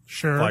they're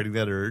fighting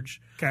that urge.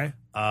 Okay.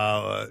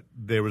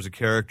 There was a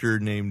character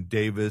named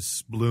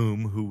Davis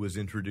Bloom who was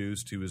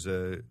introduced. He was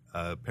a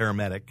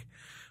paramedic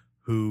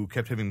who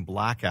kept having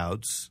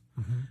blackouts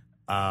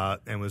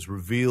and was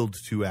revealed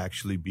to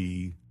actually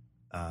be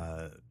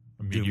a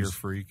meteor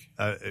freak.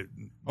 not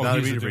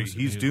a meteor freak.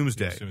 He's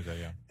Doomsday. He's Doomsday,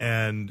 yeah.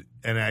 And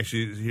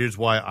actually, here's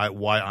why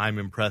I'm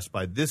impressed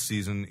by this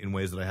season in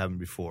ways that I haven't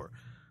before.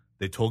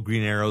 They told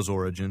Green Arrow's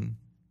origin,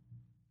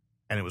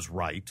 and it was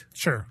right.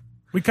 Sure.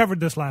 We covered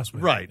this last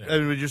week. Right. Yeah. I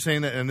mean, you're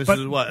saying that, and this But-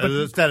 is what? but-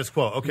 The status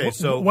quo. Okay,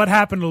 so what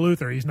happened to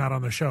Luther? He's not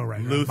on the show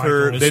right now.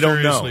 Luther, Michael- they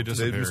don't know. Mysteriously They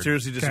disappeared.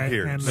 mysteriously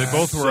disappeared. and, They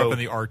both were up in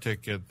the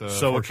Arctic at the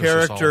So a Fortress of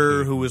character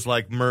Solitude. who was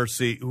like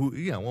Mercy,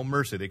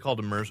 Mercy. They called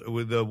him Mercy.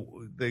 With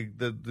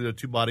the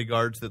 2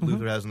 bodyguards that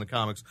Luther has in the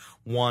comics,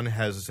 one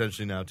has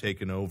essentially now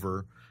taken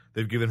over.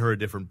 They've given her a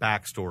different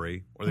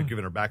backstory, or they've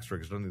given her backstory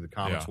because I don't think the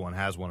comics one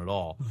has one at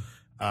all.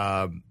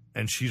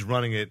 And she's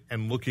running it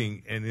and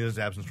looking, and in his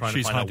absence, trying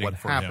to find out what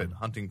happened,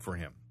 hunting for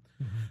him.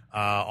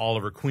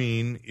 Oliver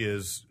Queen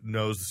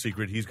knows the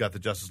secret. He's got the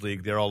Justice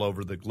League. They're all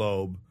over the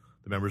globe.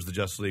 The members of the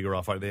Justice League are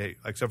all fighting.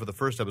 Except for the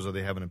first episode,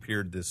 they haven't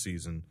appeared this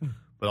season.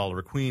 But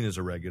Oliver Queen is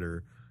a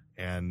regular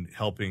and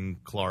helping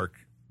Clark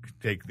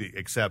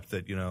accept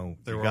that they you've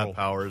were got all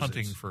powers.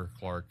 hunting for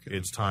Clark.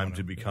 It's time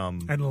to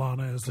become And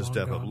Lana is to long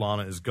step gone. up.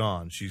 Lana is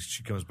gone. She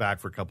comes back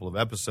for a couple of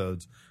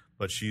episodes,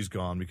 but she's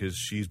gone because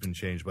she's been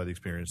changed by the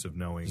experience of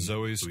knowing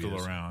Zoe's who he still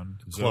is. around.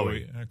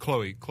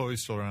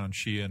 Chloe's still around.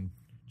 She and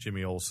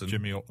Jimmy Olsen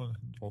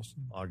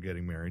Olsen are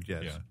getting married.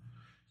 Yes. Yeah.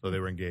 So they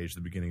were engaged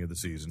at the beginning of the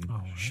season.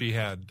 Oh, She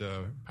had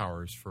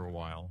powers for a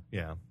while.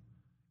 Yeah.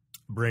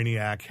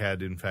 Brainiac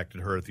had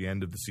infected her at the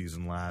end of the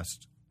season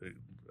last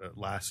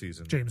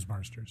season. James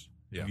Marsters.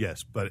 Yeah.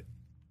 Yes, but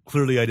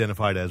clearly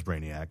identified as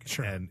Brainiac.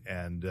 Sure.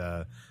 And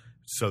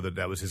so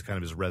that was his kind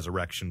of his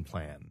resurrection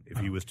plan. If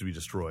he was to be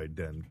destroyed,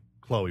 then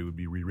Chloe would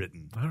be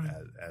rewritten All right.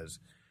 as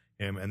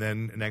him. And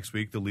then next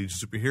week, the Legion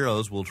of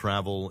Superheroes will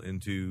travel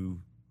into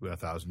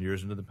 1,000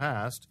 years into the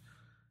past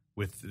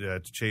to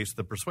chase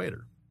the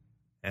Persuader.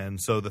 And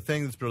so the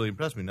thing that's really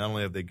impressed me, not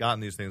only have they gotten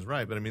these things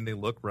right, but I mean, they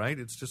look right.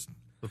 It's just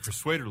The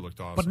Persuader looked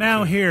awesome. But now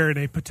too. here in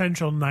a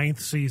potential 9th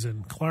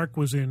season, Clark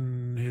was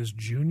in his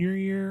junior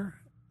year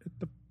at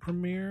the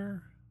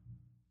premiere.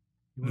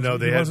 no,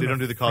 they don't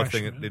do the college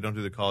thing. freshman. They don't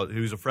do the college. He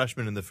was a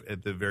freshman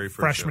at the very first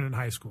Freshman show. in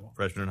high school.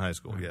 Freshman in high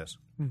school, yes.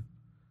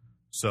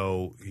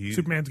 So he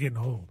Superman's getting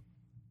old.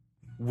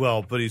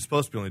 well, but he's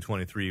supposed to be only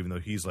 23, even though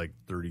he's like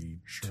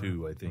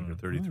 32, I think, or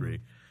 33.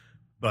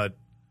 But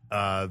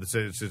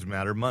it's a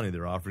matter of money.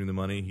 They're offering the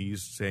money.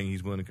 He's saying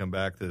he's willing to come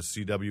back. The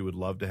CW would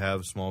love to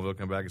have Smallville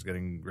come back. It's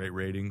getting great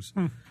ratings.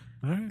 All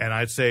right. And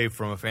I'd say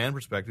from a fan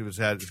perspective,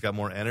 it's got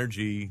more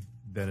energy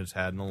than it's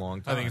had in a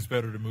long time. I think it's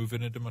better to move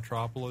it into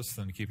Metropolis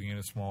than keeping it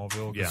in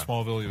Smallville. 'Cause Yeah.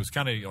 Smallville, it was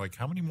kind of like,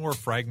 how many more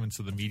fragments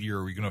of the meteor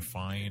are we going to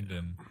find?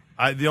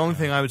 And the only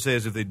thing I would say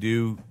is if they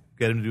do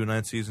get him to do a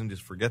 9th season,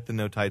 just forget the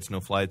no tights, no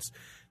flights.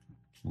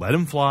 Let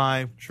him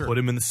fly. Sure. Put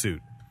him in the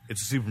suit.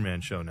 It's a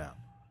Superman show now.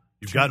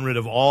 You've gotten rid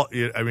of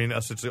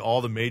essentially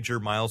all the major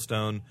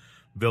milestone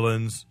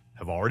villains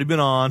have already been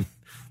on.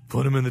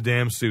 Put him in the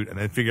damn suit and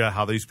then figure out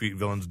how these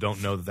villains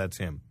don't know that that's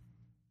him.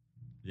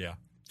 yeah.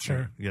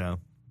 Sure.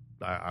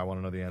 I want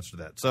to know the answer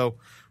to that. So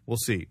we'll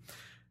see.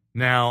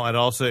 Now,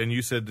 and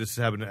you said this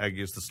happened, I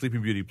guess, the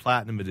Sleeping Beauty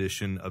Platinum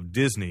Edition of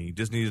Disney.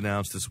 Disney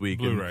announced this week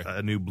Blu-ray.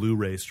 a new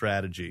Blu-ray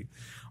strategy.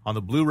 On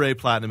the Blu-ray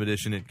Platinum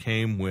Edition,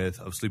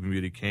 of Sleeping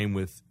Beauty came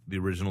with the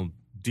original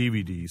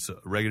DVD, so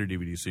regular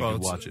DVD, so you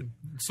can watch it.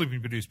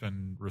 Sleeping Beauty's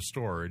been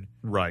restored,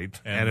 Right,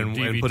 and and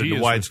DVD put it into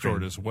is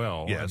restored widescreen as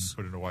well. Yes. And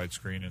put it into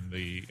widescreen, and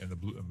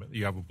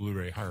you have a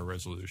Blu-ray higher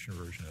resolution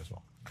version as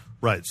well.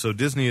 Right. So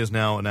Disney has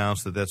now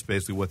announced that that's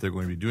basically what they're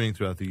going to be doing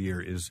throughout the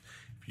year. Is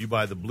if you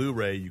buy the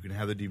Blu-ray, you can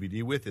have the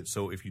DVD with it.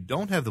 So if you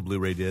don't have the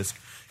Blu-ray disc,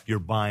 you're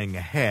buying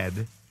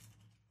ahead,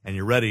 and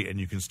you're ready, and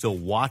you can still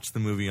watch the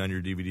movie on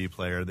your DVD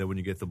player. Then when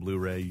you get the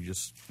Blu-ray, you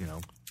just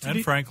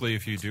And frankly,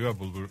 if you do have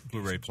a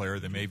Blu-ray player,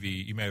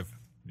 you may have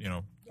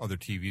other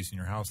TVs in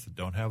your house that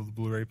don't have the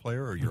Blu-ray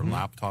player, or your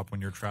laptop when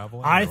you're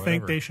traveling. I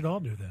think they should all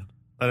do that.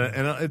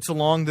 and it's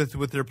along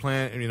with their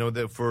plan.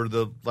 That for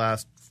the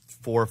last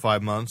 4 or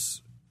 5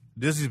 months,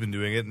 Disney's been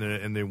doing it,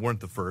 and they weren't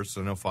the first.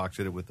 I know Fox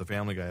did it with the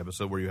Family Guy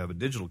episode where you have a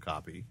digital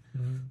copy.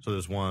 So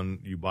there's one,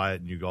 you buy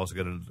it, and you also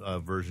get a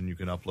version you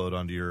can upload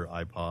onto your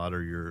iPod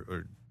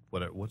or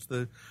whatever. What's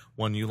the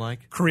one you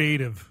like?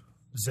 Creative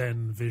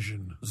Zen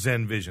Vision.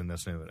 Zen Vision,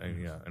 that's the name of it.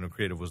 Yeah, I know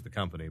Creative was the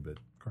company, but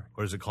Correct.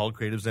 Or is it called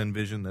Creative Zen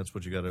Vision? That's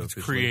what you got to. It's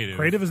Creative.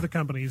 Creative is the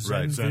company. Zen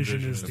Right, Vision Zen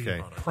Vision is the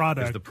okay.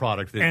 product. It's the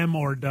product that, M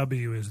or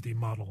W is the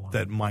model line.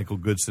 that Michael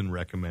Goodson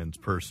recommends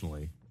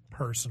personally.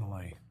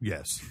 Personally.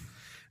 Yes.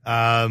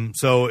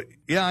 So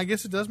yeah, I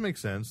guess it does make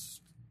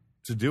sense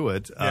to do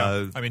it.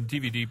 Yeah. I mean,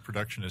 DVD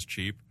production is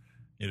cheap.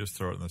 You just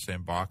throw it in the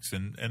same box,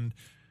 and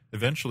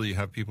eventually you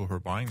have people who are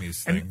buying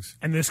these things.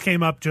 And this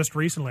came up just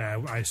recently.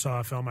 I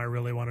saw a film I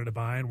really wanted to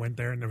buy and went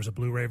there, and there was a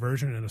Blu-ray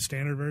version and a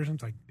standard version.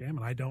 It's like, damn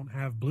it, I don't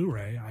have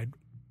Blu-ray.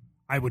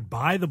 I would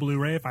buy the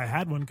Blu-ray if I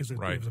had one because it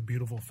was a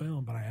beautiful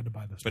film, but I had to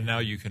buy this. But now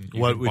you can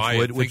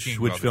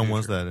Which film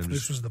was that?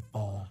 This was The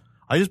Fall.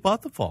 I just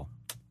bought The Fall.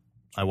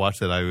 I watched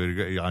that.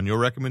 On your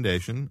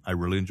recommendation, I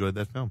really enjoyed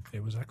that film.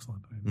 It was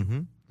excellent.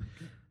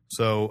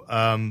 So,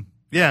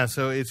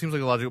 so it seems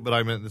like a logical, but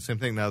I meant the same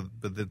thing now.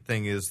 But the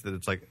thing is that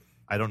it's like,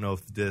 I don't know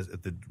if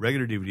the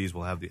regular DVDs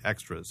will have the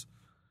extras,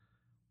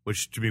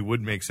 which to me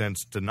would make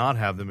sense to not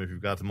have them if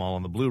you've got them all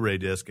on the Blu-ray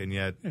disc, and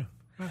yet. Yeah.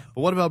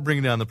 But what about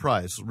bringing down the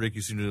price? Rick,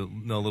 you seem to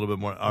know a little bit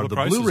more. Well, the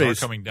prices Blu-rays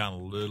are coming down a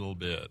little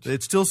bit.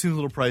 It still seems a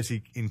little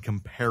pricey in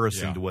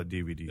comparison to what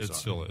DVDs are. It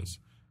still is.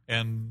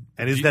 And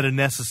is that a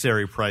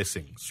necessary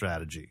pricing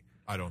strategy?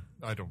 I don't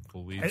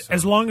believe so.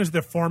 As long as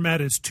the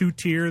format is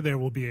 2-tier, there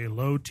will be a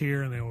low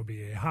tier and there will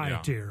be a high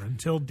tier.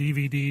 Until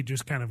DVD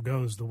just kind of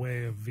goes the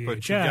way of VHS,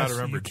 but you got to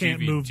remember,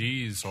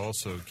 DVDs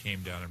also came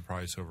down in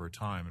price over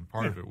time, and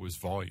part of it was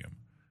volume.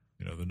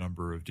 The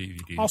number of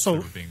DVDs also,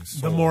 that were being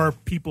sold. The more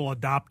people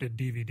adopted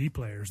DVD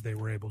players, they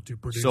were able to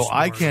produce. So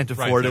I can't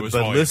afford it, but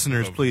volume.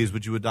 listeners, please,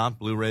 would you adopt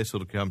Blu-ray so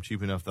it'll come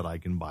cheap enough that I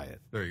can buy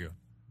it? There you go.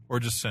 Or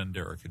just send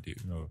Derek a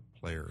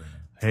player.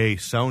 Hey,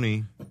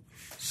 Sony,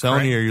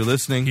 are you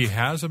listening? He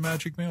has a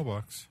magic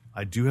mailbox.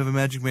 I do have a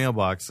magic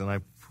mailbox, and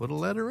I put a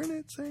letter in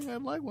it saying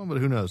I'd like one, but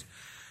who knows?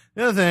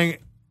 The other thing,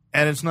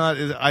 and it's not,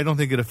 I don't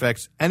think it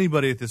affects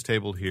anybody at this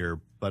table here,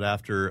 but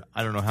after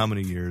I don't know how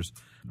many years,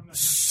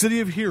 City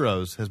of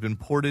Heroes has been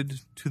ported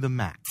to the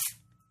Mac,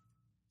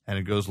 and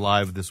it goes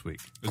live this week.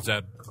 Is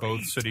that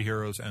both City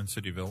Heroes and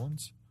City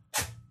Villains?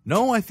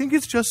 No, I think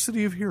it's just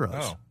City of Heroes.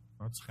 Oh,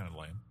 that's kind of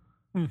lame.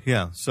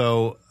 Yeah,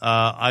 so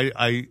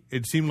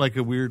it seemed like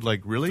a weird,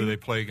 really? Do they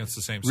play against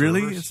the same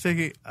Really? servers? It's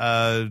taking.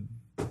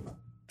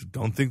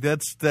 Don't think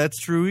that's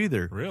true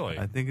either. Really?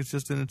 I think it's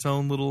just in its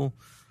own little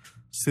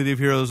City of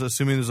Heroes.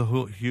 Assuming there's a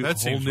whole new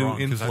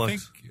wrong, influx. I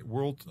think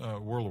World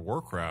of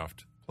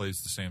Warcraft plays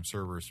the same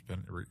servers,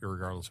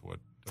 regardless of what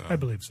I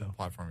believe so.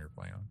 platform you're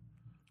playing on.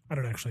 I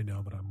don't actually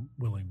know, but I'm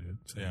willing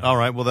to say. Yeah. All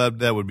right, well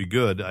that would be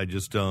good. I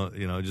just don't.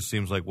 It just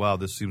seems like wow,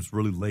 this seems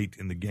really late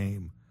in the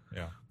game.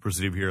 Yeah. For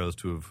City of Heroes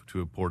to have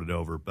ported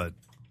over, but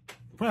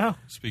Well,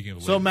 speaking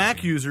of so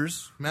Mac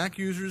users,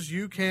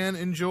 you can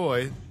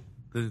enjoy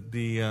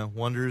the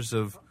wonders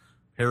of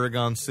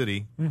Paragon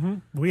City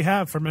we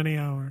have for many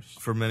hours.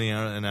 for many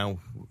hours, and now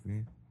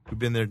we've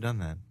been there, done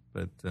that.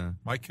 But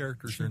my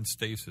characters are in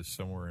stasis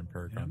somewhere in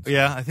Paragon.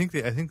 yeah, I think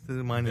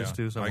mine is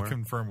too somewhere. I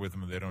confirmed with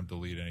them they don't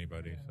delete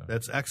anybody. So.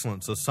 That's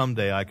excellent. So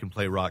someday I can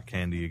play Rock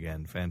Candy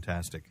again.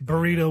 Fantastic.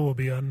 Burrito will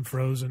be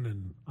unfrozen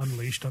and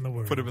unleashed on the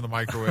world. Put him in the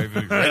microwave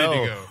and ready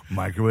to go.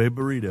 Microwave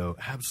burrito.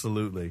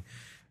 Absolutely.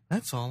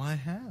 That's all I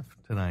have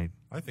tonight.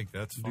 I think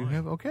that's Do fine. you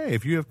have okay?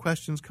 If you have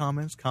questions,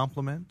 comments,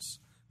 compliments,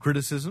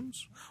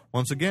 criticisms,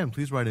 once again,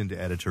 please write into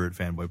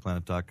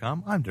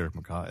editor@fanboyplanet.com. I'm Derek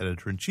McCaw,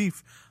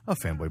 editor-in-chief of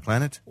Fanboy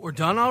Planet. We're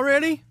done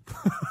already?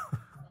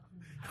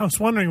 I was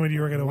wondering when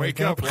you were going to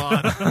wake up.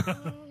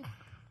 Lon.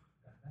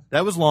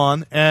 That was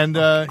Lon, and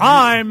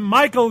I'm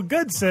Michael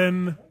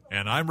Goodson.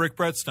 And I'm Rick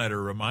Brett Snyder,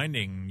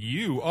 reminding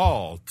you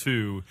all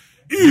to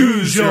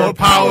use your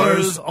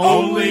powers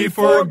only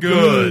for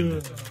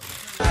good.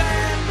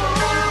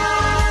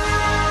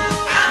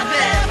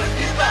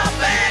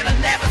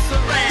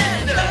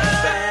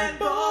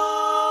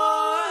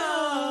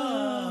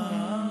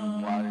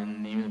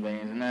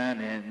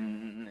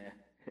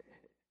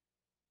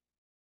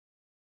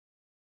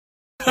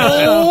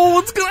 Oh,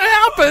 what's going to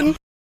happen?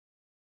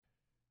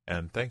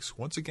 And thanks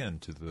once again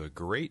to the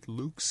great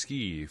Luke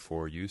Ski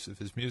for use of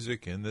his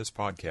music in this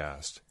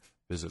podcast.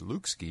 Visit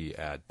Lukeski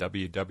at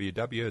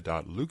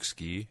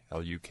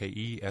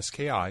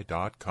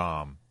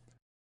www.lukeski.com.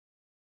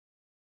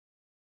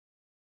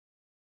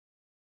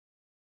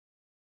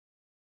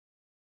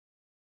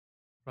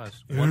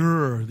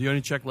 Do you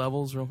only check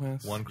levels real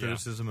fast? One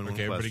criticism and one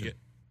Okay, everybody question.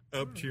 get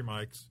up to your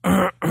mics.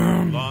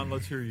 Lon,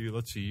 let's hear you.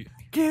 Let's see.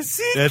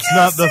 It's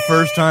not the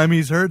first time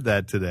he's heard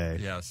that today.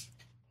 Yes.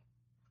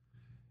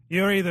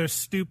 You're either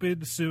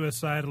stupid,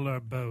 suicidal, or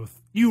both.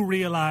 You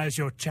realize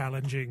you're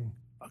challenging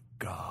a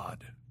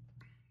god.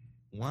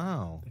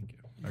 Wow.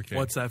 Okay.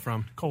 What's that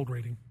from? Cold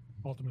rating.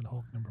 Ultimate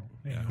Hulk number 1.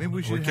 Yeah. Maybe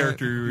we should What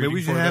character are you maybe we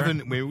reading should for have there?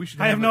 an, maybe we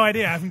should I have a- no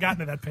idea. I haven't gotten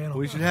to that panel.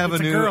 We should have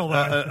It's a new girl,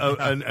 though.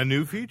 a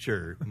new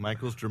feature.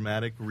 Michael's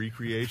dramatic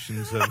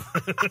recreations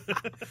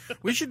of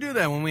We should do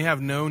that when we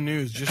have no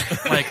news.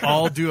 Just like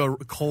all do a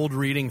cold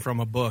reading from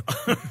a book.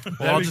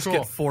 We'll all be just cool.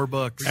 get 4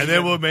 books. and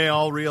then we may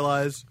all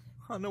realize,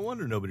 oh, no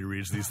wonder nobody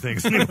reads these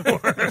things anymore.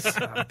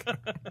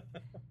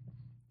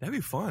 That'd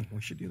be fun.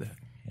 We should do that.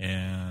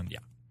 And yeah.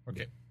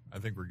 Okay. I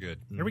think we're good.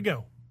 Here we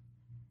go.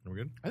 Are we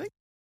good?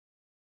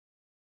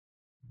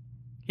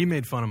 He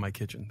made fun of my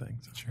kitchen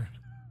things. Sure.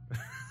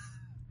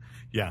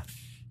 Yeah.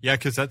 Yeah,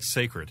 because that's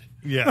sacred.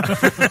 Yeah.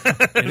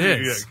 It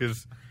is.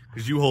 Because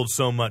you hold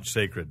so much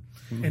sacred.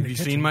 Have you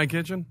seen my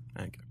kitchen?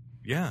 Thank you.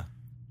 Yeah.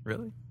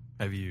 Really?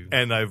 Have you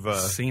And I've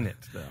seen it,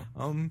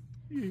 though?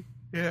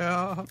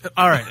 yeah.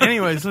 All right.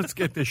 Anyways, let's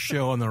get this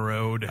show on the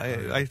road.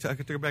 I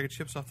took a bag of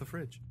chips off the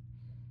fridge.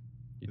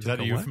 Is that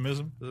a what?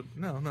 euphemism?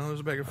 No,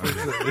 there's a bag of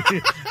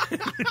fridge.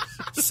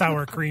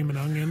 Sour cream and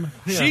onion.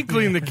 She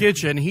cleaned the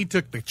kitchen. He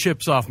took the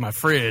chips off my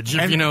fridge,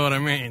 if you know what I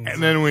mean.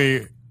 And then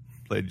we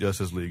played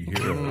Justice League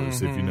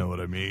Heroes, if you know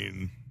what I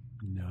mean.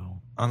 No.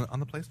 On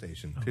the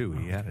PlayStation, too.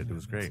 He had it. It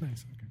was great.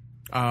 Nice. Okay.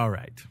 All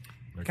right.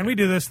 Can we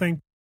do this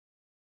thing?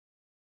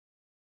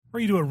 Or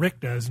you do what Rick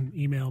does and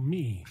email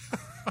me.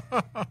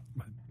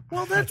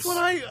 Well, that's what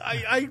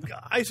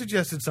I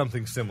suggested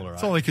something similar.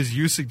 It's only because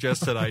you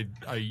suggested I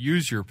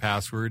use your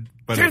password,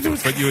 but you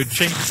had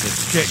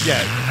changed it.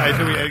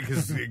 Yeah,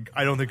 because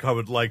I don't think I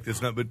would like this.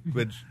 No, but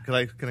can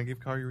I give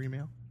Carl your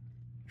email?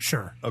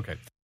 Sure. Okay.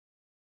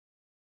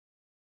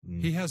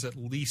 He has at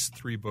least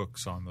 3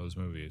 books on those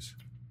movies.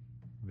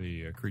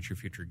 The Creature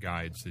Feature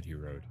guides that he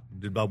wrote.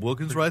 Did Bob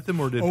Wilkins write them,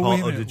 or did wait a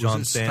minute. did John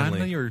Was it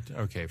Stanley? or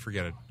okay,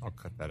 forget it. I'll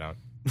cut that out.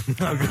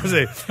 I was going to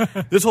say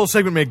this whole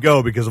segment may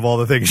go because of all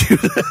the things you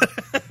said.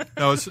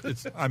 No,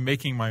 it's I'm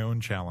making my own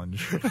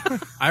challenge.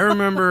 I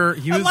remember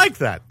he I was like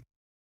that.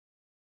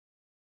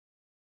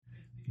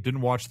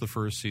 Didn't watch the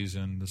first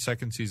season. The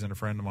second season, a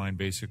friend of mine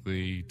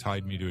basically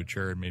tied me to a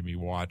chair and made me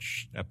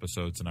watch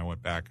episodes, and I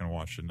went back and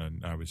watched it,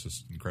 and I was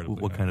just incredibly.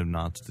 What kind of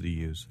knots did he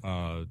use?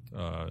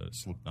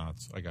 slip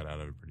knots? I got out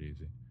of it pretty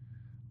easy.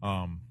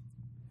 Why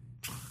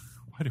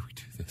do we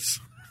do this?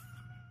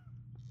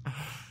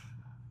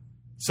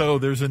 So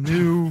there's a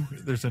new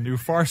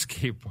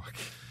Farscape book.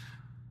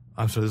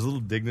 I'm sorry. There's a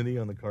little dignity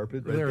on the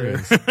carpet right there.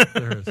 is.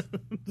 There is.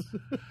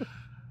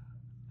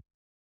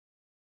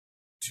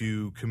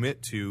 To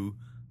commit to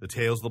the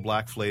Tales of the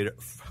Black Freighter.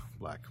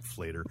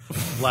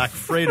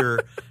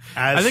 As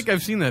I think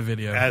I've seen that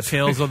video. as-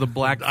 Tales of the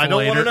Black I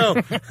don't want to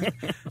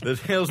Flater. know. The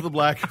Tales of the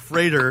Black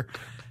Freighter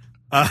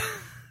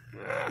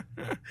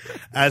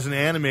as an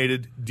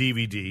animated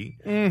DVD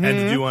and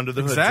to do Under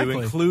the Hood Exactly. to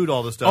include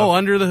all the stuff. Oh,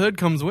 Under the Hood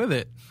comes with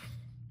it.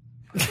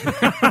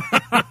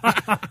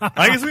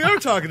 I guess we are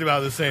talking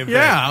about the same thing.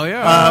 Yeah,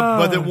 yeah.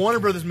 But that Warner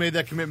Brothers made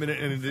that commitment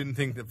and it didn't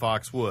think that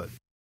Fox would.